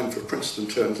the sign for Princeton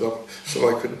turns up, so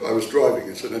I was driving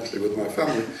incidentally with my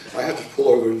family. I had to pull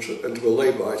over into a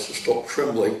lay-by to stop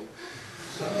trembling.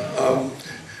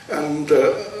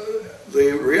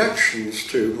 The reactions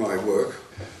to my work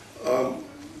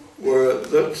were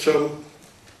that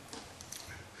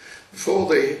before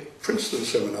the Princeton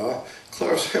seminar,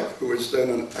 Klaus Hepp, who was then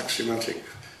an axiomatic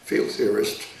field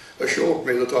theorist, assured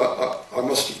me that I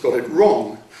must have got it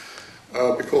wrong,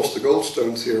 because the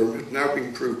Goldstone theorem had now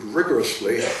been proved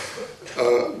rigorously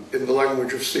in the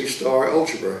language of C-star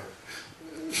algebra.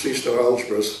 C-star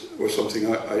algebras was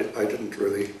something I didn't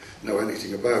really know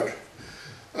anything about.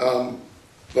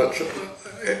 But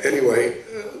anyway,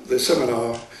 the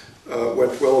seminar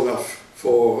went well enough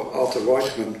for Arthur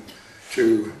Weitman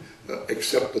to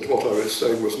accept that what I was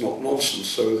saying was not nonsense,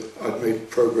 so I'd made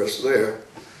progress there.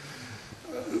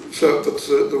 But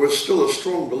there was still a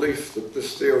strong belief that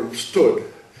this theorem stood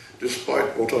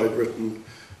despite what I'd written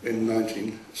in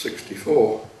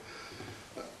 1964.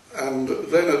 And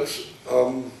then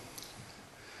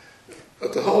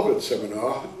at the Harvard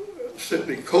seminar,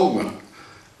 Sidney Coleman,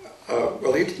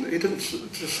 well, he didn't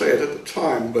just say it at the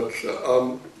time, but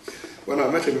when I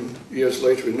met him years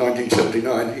later in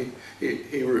 1979,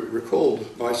 he recalled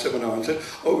my seminar and said,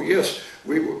 "Oh yes,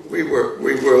 we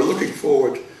were looking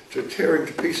forward to tearing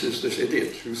to pieces this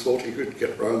idiot who thought he could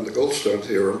get round the Goldstone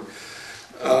theorem,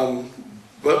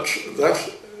 but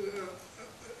that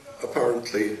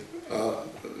apparently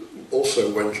also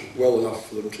went well enough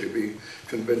for them to be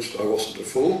convinced I wasn't a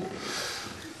fool."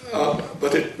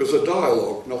 But it was a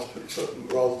dialogue,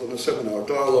 rather than a seminar, a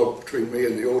dialogue between me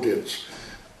and the audience.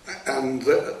 And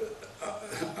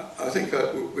I think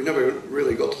we never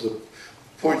really got to the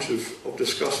point of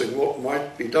discussing what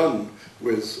might be done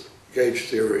with gauge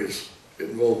theories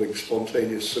involving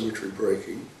spontaneous symmetry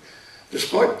breaking,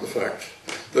 despite the fact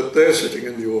that there sitting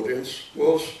in the audience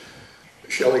was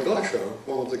Shelley Glashow,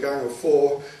 one of the gang of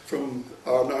four from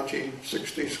our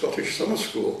 1960 Scottish summer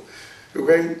school, who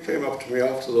came up to me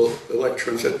after the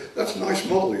lecture and said, "That's a nice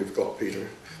model you've got, Peter."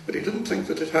 But he didn't think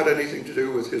that it had anything to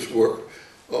do with his work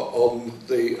on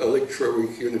the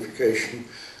electroweak unification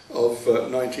of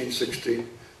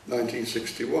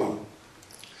 1960-1961.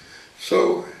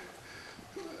 So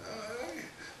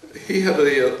he had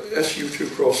a SU2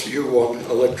 cross U1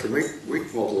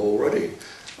 electroweak model already,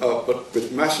 but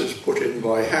with masses put in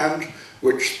by hand,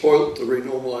 which spoilt the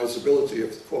renormalizability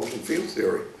of the quantum field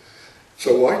theory.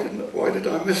 So why did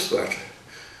I miss that?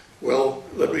 Well,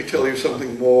 let me tell you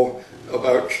something more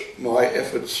about my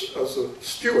efforts as a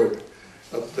steward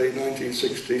at the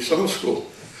 1960 summer school.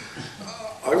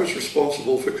 I was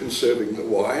responsible for conserving the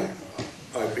wine.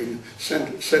 I'd been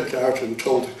sent out and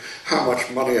told how much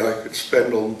money I could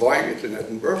spend on buying it in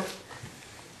Edinburgh.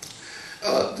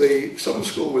 The summer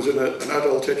school was in an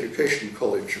adult education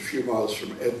college a few miles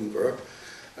from Edinburgh,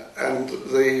 and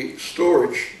the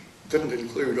storage didn't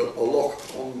include a lock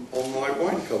on my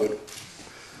wine cupboard.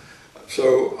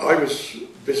 So I was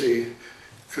busy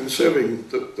conserving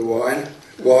the wine,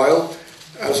 while,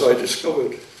 as I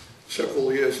discovered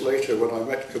several years later when I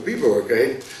met Kabibo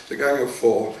again, the gang of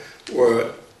four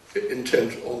were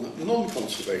intent on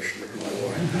non-conservation of my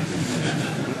wine.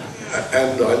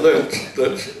 And I learnt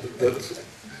that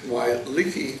my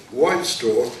leaky wine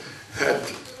store had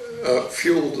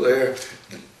fueled their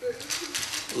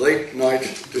late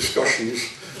night discussions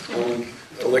on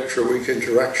electroweak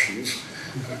interactions.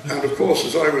 And of course,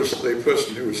 as I was the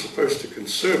person who was supposed to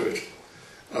conserve it,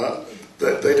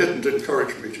 they didn't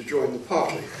encourage me to join the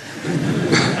party.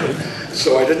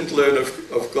 So I didn't learn of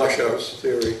Glashow's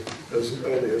theory as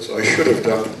early as I should have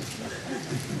done.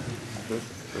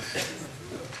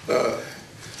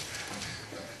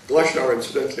 Glashow,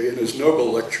 incidentally, in his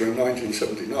Nobel lecture in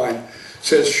 1979,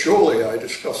 says, "Surely I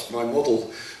discussed my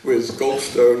model with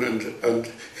Goldstone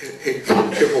and Higgs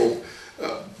and Kibble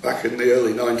back in the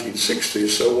early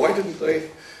 1960s, so why didn't they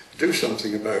do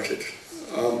something about it?"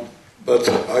 But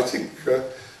I think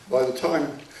by the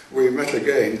time we met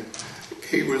again,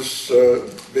 he was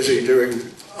busy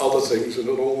doing other things and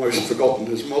had almost forgotten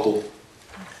his model.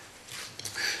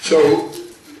 So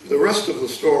the rest of the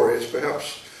story is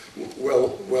perhaps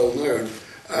well known,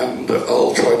 and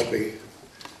I'll try to be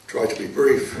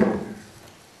brief.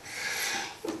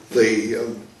 The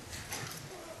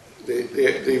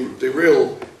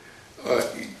real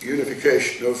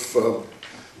unification of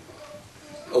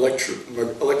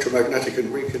electromagnetic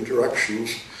and weak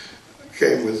interactions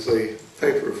came with the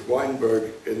paper of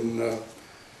Weinberg in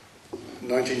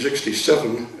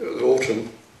 1967, the autumn,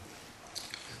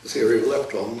 the theory of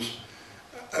leptons,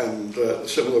 and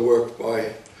similar work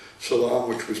by Salam,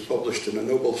 which was published in a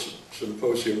Nobel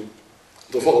Symposium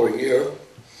the following year.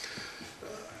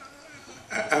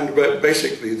 And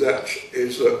basically that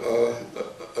is a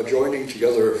joining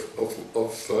together of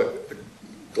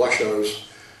Glashow's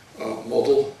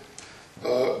model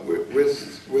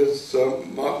with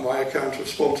my account of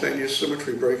spontaneous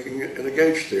symmetry breaking in a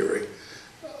gauge theory.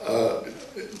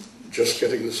 Just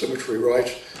getting the symmetry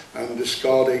right and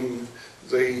discarding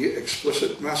the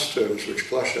explicit mass terms which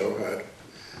Glashow had.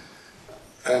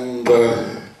 And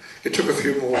it took a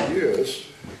few more years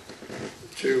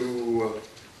to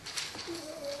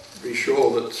be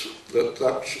sure that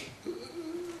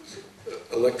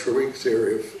electroweak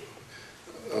theory of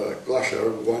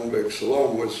Glashow, Weinberg,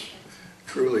 Salam was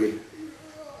truly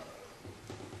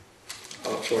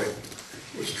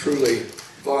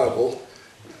viable,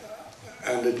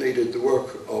 and it needed the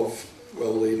work of,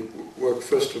 well, the work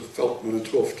first of Feltman and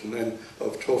Toft, and then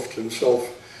of Toft himself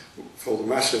for the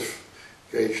massive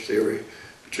gauge theory,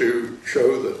 to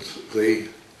show that the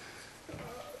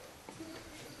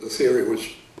theory was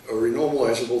a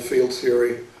renormalizable field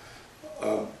theory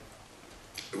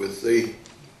with the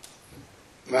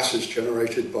masses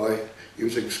generated by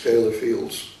using scalar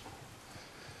fields.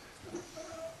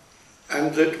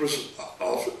 And it was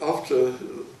after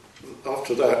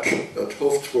that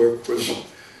Hoft's work was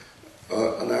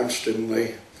announced in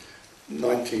the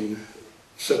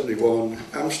 1971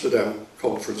 Amsterdam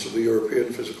Conference of the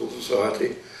European Physical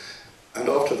Society, and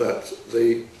after that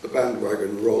the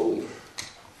bandwagon rolled.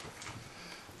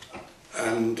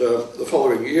 And the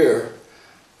following year,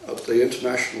 at the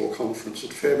International Conference at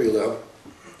Fermilab,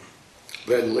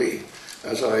 Ben Lee,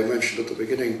 as I mentioned at the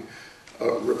beginning,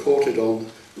 reported on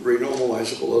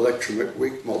renormalizable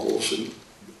electroweak models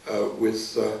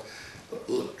with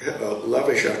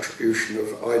lavish attribution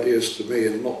of ideas to me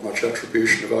and not much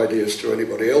attribution of ideas to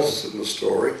anybody else in the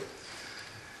story.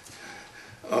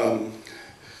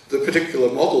 The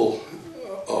particular model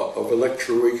of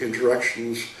electroweak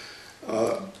interactions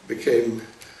became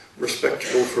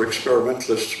respectable for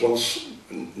experimentalists once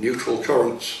neutral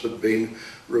currents had been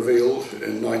revealed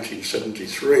in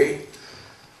 1973,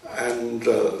 and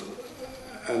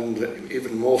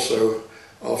even more so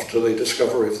after the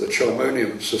discovery of the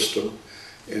charmonium system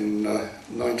in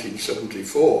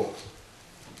 1974.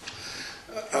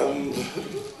 And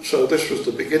so this was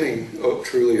the beginning,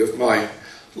 truly, of my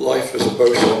life as a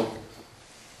boson.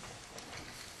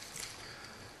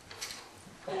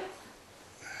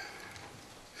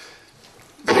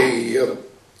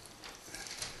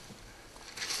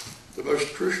 The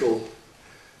most crucial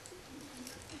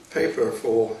paper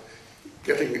for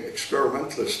getting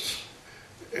experimentalists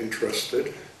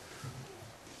interested,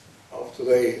 after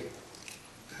they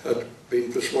had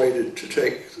been persuaded to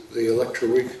take the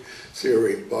electroweak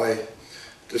theory by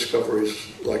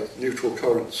discoveries like neutral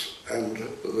currents and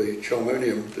the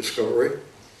charmonium discovery,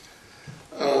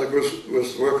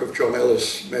 was the work of John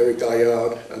Ellis, Mary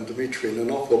Gaillard, and Dimitri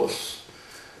Nanopoulos.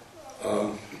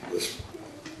 This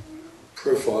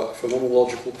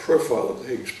phenomenological profile of the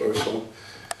Higgs boson.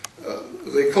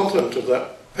 The content of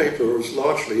that paper was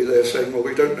largely they're saying, well,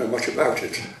 we don't know much about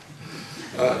it.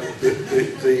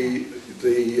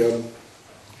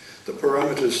 The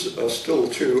parameters are still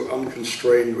too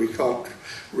unconstrained. We can't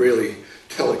really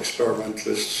tell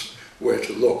experimentalists where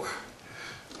to look.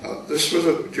 This was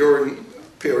during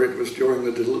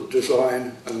the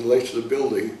design and later the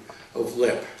building of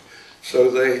LEP.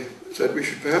 So they said we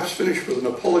should perhaps finish with an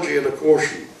apology and a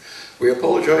caution. We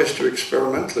apologize to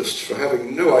experimentalists for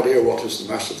having no idea what is the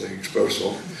mass of the Higgs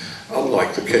boson,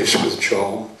 unlike the case with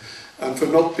charm, and for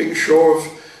not being sure of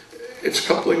its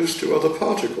couplings to other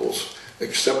particles,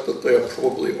 except that they are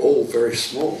probably all very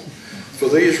small. For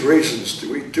these reasons,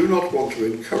 we do not want to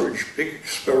encourage big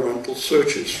experimental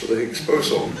searches for the Higgs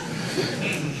boson,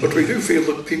 but we do feel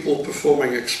that people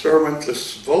performing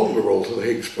experiments vulnerable to the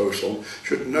Higgs boson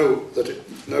should know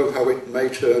how it may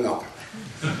turn up.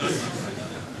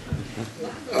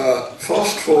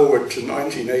 Fast forward to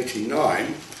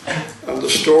 1989, and the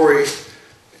story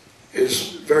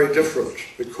is very different,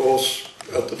 because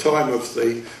at the time of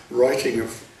the writing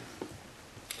of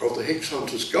the Higgs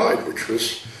Hunter's Guide, which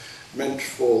was meant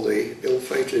for the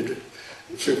ill-fated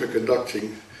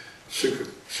superconducting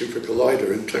super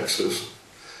collider in Texas,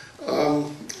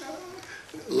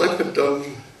 LEP had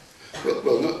done,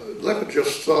 LEP had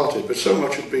just started, but so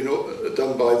much had been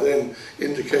done by then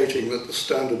indicating that the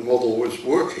standard model was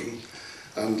working,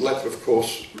 and LEP, of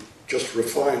course, just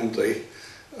refined the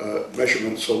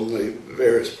measurements on the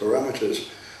various parameters.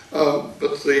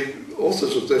 But the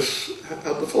authors of this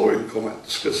had the following comment: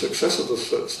 the success of the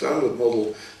standard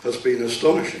model has been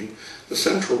astonishing. The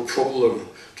central problem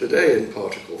today in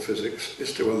particle physics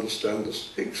is to understand the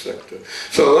Higgs sector.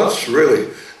 So that's really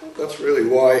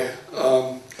why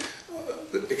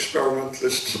the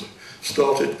experimentalists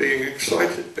started being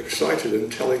excited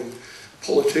and telling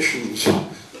politicians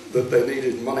that they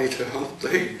needed money to hunt the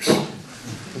Higgs.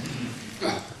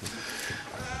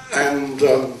 And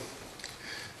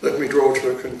let me draw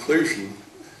to a conclusion.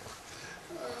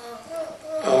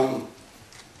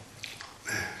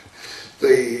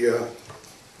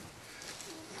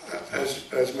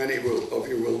 As many of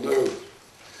you will know,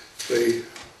 the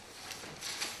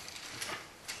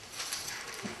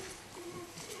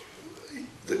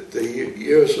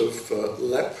years of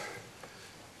LEP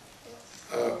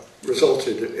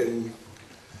resulted in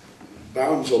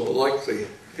bounds on the likely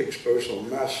Higgs boson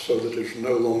mass, so that it's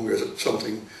no longer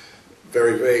something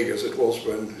very vague as it was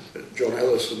when John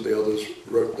Ellis and the others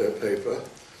wrote their paper.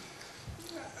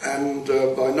 And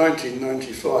by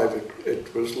 1995,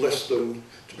 it was less than,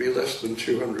 to be less than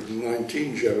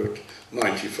 219 GeV at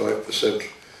 95%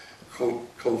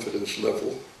 confidence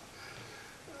level.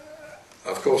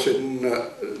 Of course, in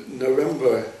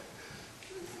November,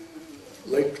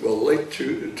 late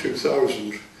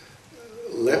 2000,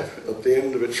 LEP, at the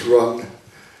end of its run,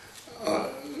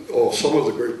 or some of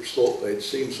the groups thought they'd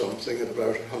seen something at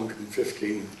about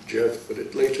 115 GeV, but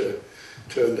it later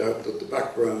turned out that the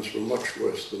backgrounds were much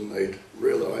worse than they'd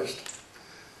realized.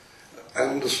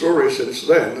 And the story since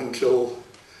then, until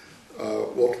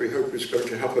what we hope is going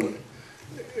to happen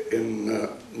in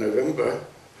November,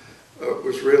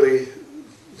 was really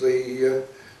the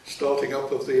starting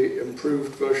up of the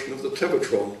improved version of the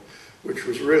Tevatron, which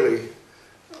was really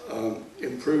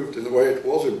improved in the way it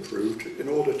was improved in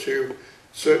order to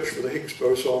search for the Higgs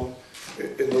boson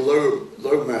in the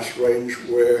low mass range,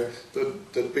 where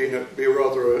there'd be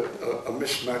rather a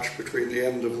mismatch between the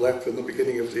end of LEP and the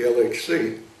beginning of the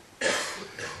LHC.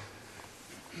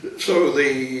 So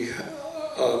the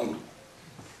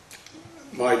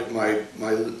my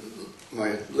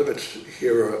limits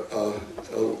here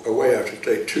are way out of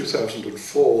date.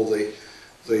 2004,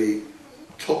 the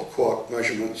top quark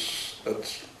measurements at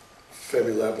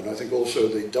Fermilab, and I think also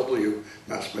the W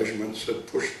mass measurements, had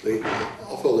pushed the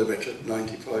upper limit at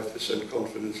 95%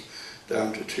 confidence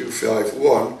down to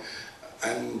 251,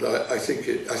 and I think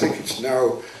it's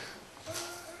now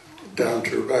down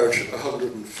to about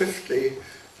 150.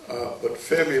 But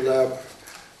Fermilab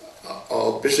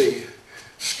are busy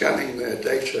scanning their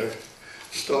data,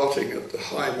 starting at the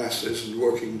high masses and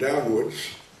working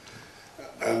downwards.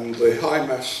 And the high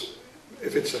mass,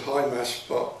 if it's a high mass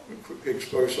Higgs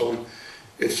boson,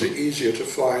 it's easier to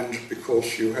find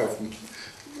because you have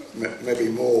maybe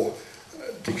more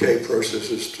decay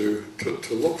processes to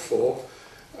look for.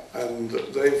 And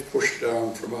they've pushed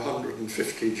down from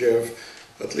 150 GeV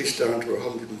at least down to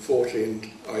 140,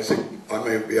 and I think I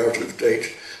may be out of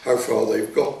date how far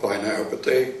they've got by now, but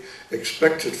they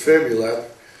expected Fermilab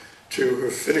to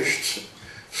have finished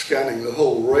scanning the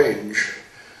whole range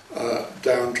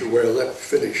down to where LEP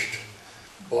finished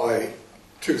by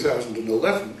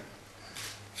 2011.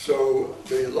 So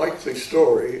the likely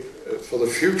story for the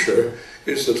future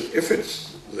is that if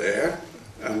it's there,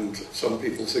 and some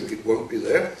people think it won't be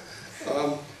there,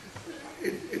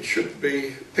 it should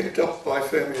be picked up by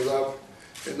Fermilab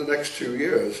in the next 2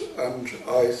 years. And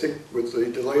I think with the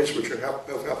delays which have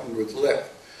happened with LEP,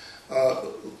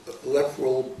 LEP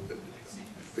will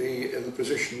be in the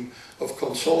position of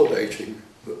consolidating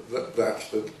that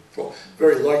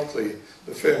very likely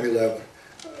the Fermilab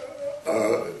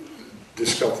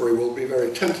discovery will be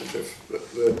very tentative.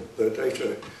 The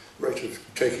data rate of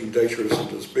taking data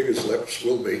isn't as big as LEP's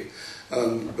will be,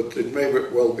 but it may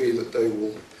well be that they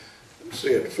will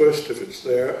see it first if it's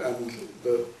there, and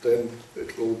then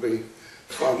it will be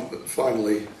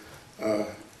finally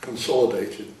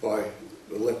consolidated by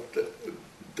the LEP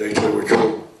data, which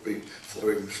will be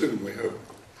flowing soon, we hope.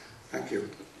 Thank you.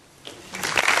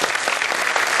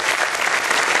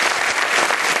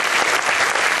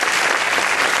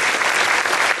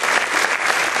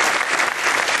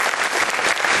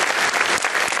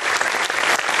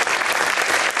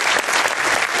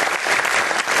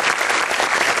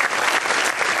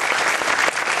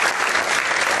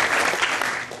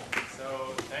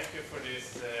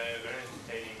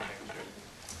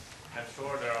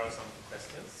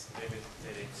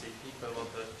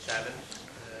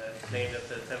 Claim that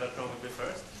the Tevatron will be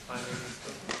first. Are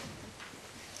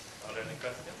there any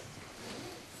questions?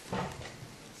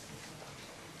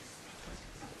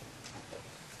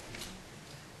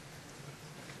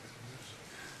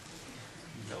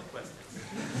 No questions.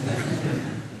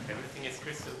 Everything is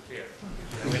crystal clear.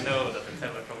 And we know that the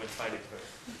Tevatron will find it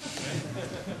first.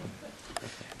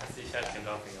 I see Kerstin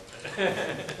laughing up there.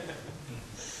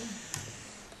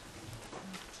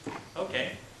 Okay.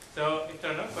 So, if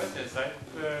there are no questions, I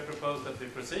propose that we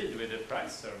proceed with the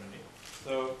prize ceremony.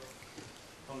 So,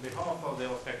 on behalf of the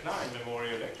Oskar Klein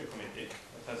Memorial Lecture Committee,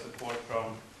 that has support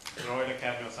from the Royal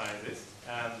Academy of Sciences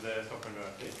and Stockholm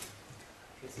University,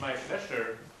 it's my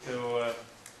pleasure to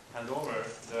hand over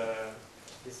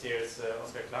this year's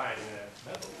Oskar Klein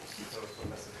medal to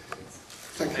Professor Higgs.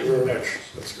 Thank you very much.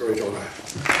 That's a great honor.